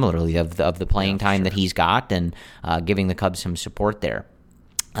 similarly of the playing time that he's got, and giving the Cubs some support there.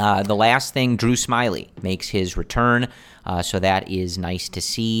 The last thing, Drew Smyly makes his return, so that is nice to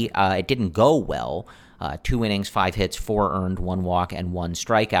see. It didn't go well. 2 innings, 5 hits, 4 earned, 1 walk, and 1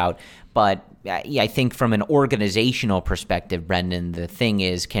 strikeout. But I think from an organizational perspective, Brendan, the thing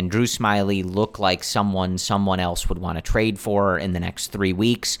is, can Drew Smyly look like someone else would want to trade for in the next 3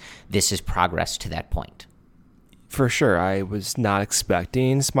 weeks? This is progress to that point. For sure. I was not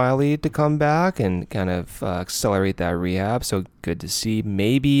expecting Smyly to come back and kind of accelerate that rehab, so good to see.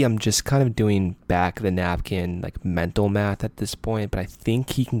 Maybe I'm just kind of doing back of the napkin, like mental math at this point, but I think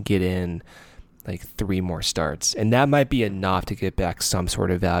he can get in like 3 more starts, and that might be enough to get back some sort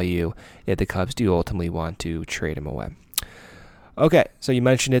of value if the Cubs do ultimately want to trade him away. Okay, so you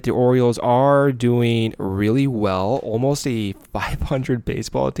mentioned it. The Orioles are doing really well. Almost a 500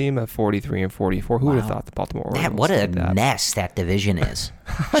 baseball team at 43 and 44. Who would have thought the Baltimore Orioles? What a mess that division is.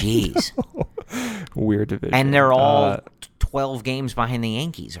 Jeez. Weird division. And they're all 12 games behind the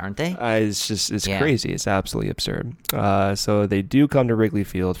Yankees, aren't they? It's crazy. It's absolutely absurd. So they do come to Wrigley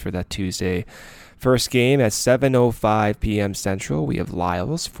Field for that Tuesday first game at 7:05 p.m. Central. We have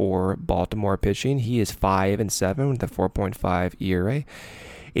Lyles for Baltimore pitching. He is 5-7 with a 4.5 ERA.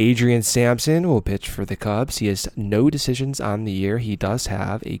 Adrian Sampson will pitch for the Cubs. He has no decisions on the year. He does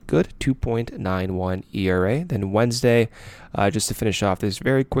have a good 2.91 ERA. Then Wednesday, just to finish off this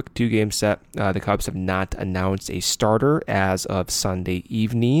very quick 2-game set, the Cubs have not announced a starter as of Sunday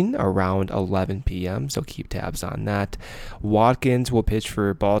evening around 11 p.m., so keep tabs on that. Watkins will pitch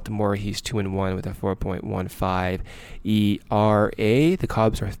for Baltimore. He's 2-1 with a 4.15 ERA. The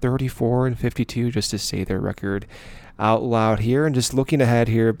Cubs are 34-52, just to say their record out loud here. And just looking ahead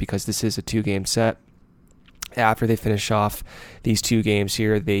here, because this is a 2-game set, after they finish off these 2 games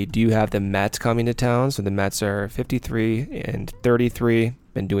here. They do have the Mets coming to town, so the Mets are 53 and 33,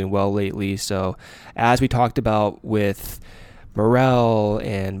 been doing well lately. So as we talked about with Morel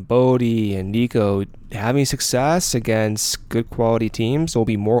and Bodie and Nico having success against good quality teams, there'll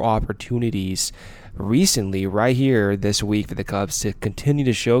be more opportunities recently right here this week for the Cubs to continue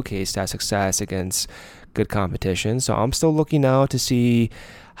to showcase that success against good competition. So I'm still looking out to see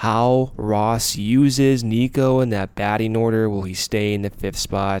how Ross uses Nico in that batting order. Will he stay in the 5th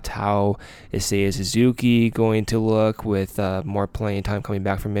spot? How is Seiya Suzuki going to look with more playing time coming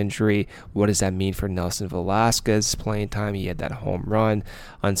back from injury? What does that mean for Nelson Velasquez playing time? He had that home run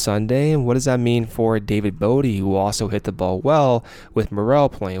on Sunday. And what does that mean for David Bodie, who also hit the ball well with Morel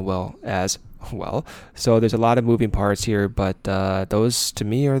playing well as well? So there's a lot of moving parts here, but those to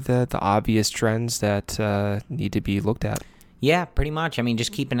me are the obvious trends that need to be looked at. Yeah, pretty much. I mean,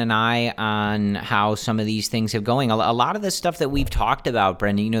 just keeping an eye on how some of these things are going. A lot of the stuff that we've talked about,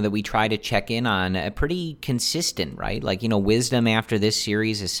 Brendan, that we try to check in on, pretty consistent, right? Like, Wisdom after this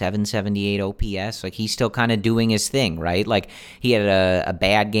series is 778 OPS. Like, he's still kind of doing his thing, right? Like, he had a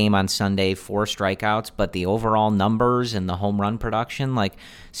bad game on Sunday, 4 strikeouts, but the overall numbers and the home run production, like,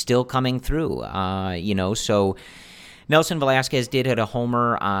 still coming through, so Nelson Velasquez did hit a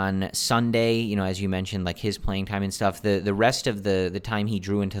homer on Sunday, as you mentioned, like his playing time and stuff. The rest of the time he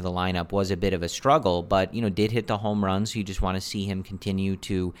drew into the lineup was a bit of a struggle, but, did hit the home run, so you just want to see him continue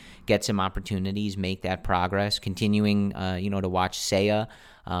to get some opportunities, make that progress, continuing, to watch Seiya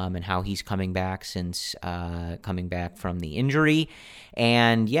and how he's coming back since coming back from the injury.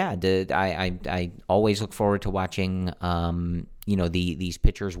 And, yeah, I always look forward to watching these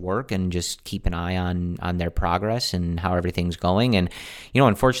pitchers work and just keep an eye on their progress and how everything's going. And,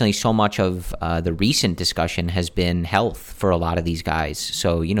 unfortunately, so much of the recent discussion has been health for a lot of these guys.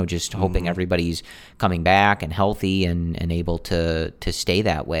 So, just hoping everybody's coming back and healthy and able to stay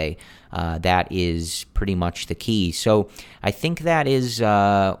that way. That is pretty much the key. So I think that is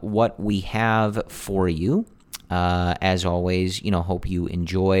what we have for you. As always, hope you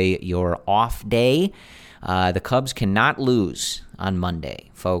enjoy your off day. The Cubs cannot lose on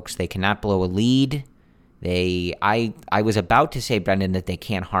Monday, folks. They cannot blow a lead. I was about to say, Brendan, that they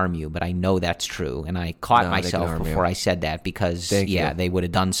can't harm you, but I know that's true, and I caught myself before I said that because, they would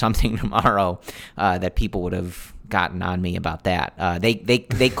have done something tomorrow that people would have gotten on me about that.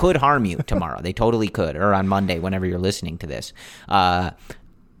 They could harm you tomorrow. They totally could, or on Monday, whenever you're listening to this.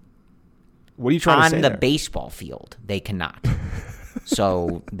 What are you trying to say on the there? Baseball field, they cannot.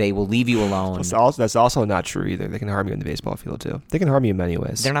 So they will leave you alone. That's also not true either. They can harm you in the baseball field too. They can harm you in many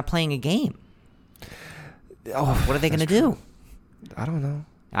ways. They're not playing a game. Oh, what are they going to do? I don't know.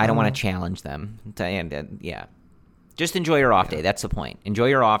 I don't want to challenge them. Yeah. Just enjoy your off day. That's the point. Enjoy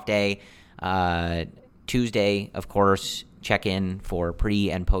your off day. Tuesday, of course, check in for pre-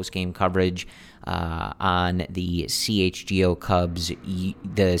 and post-game coverage on the CHGO Cubs, the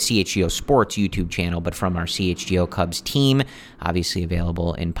CHGO Sports YouTube channel, but from our CHGO Cubs team, obviously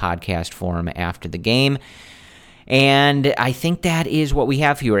available in podcast form after the game. And I think that is what we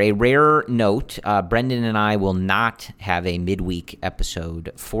have here. A rare note, Brendan and I will not have a midweek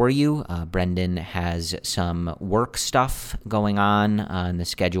episode for you. Brendan has some work stuff going on, and the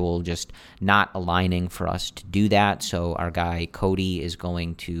schedule just not aligning for us to do that. So our guy Cody is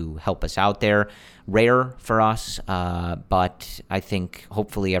going to help us out there. Rare for us, but I think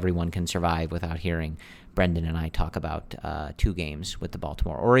hopefully everyone can survive without hearing Brendan and I talk about 2 games with the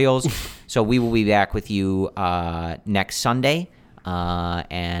Baltimore Orioles. So we will be back with you next Sunday,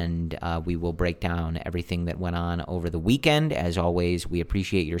 and we will break down everything that went on over the weekend. As always, we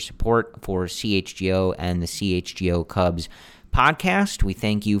appreciate your support for CHGO and the CHGO Cubs podcast. We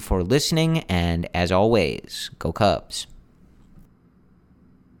thank you for listening, and as always, go Cubs.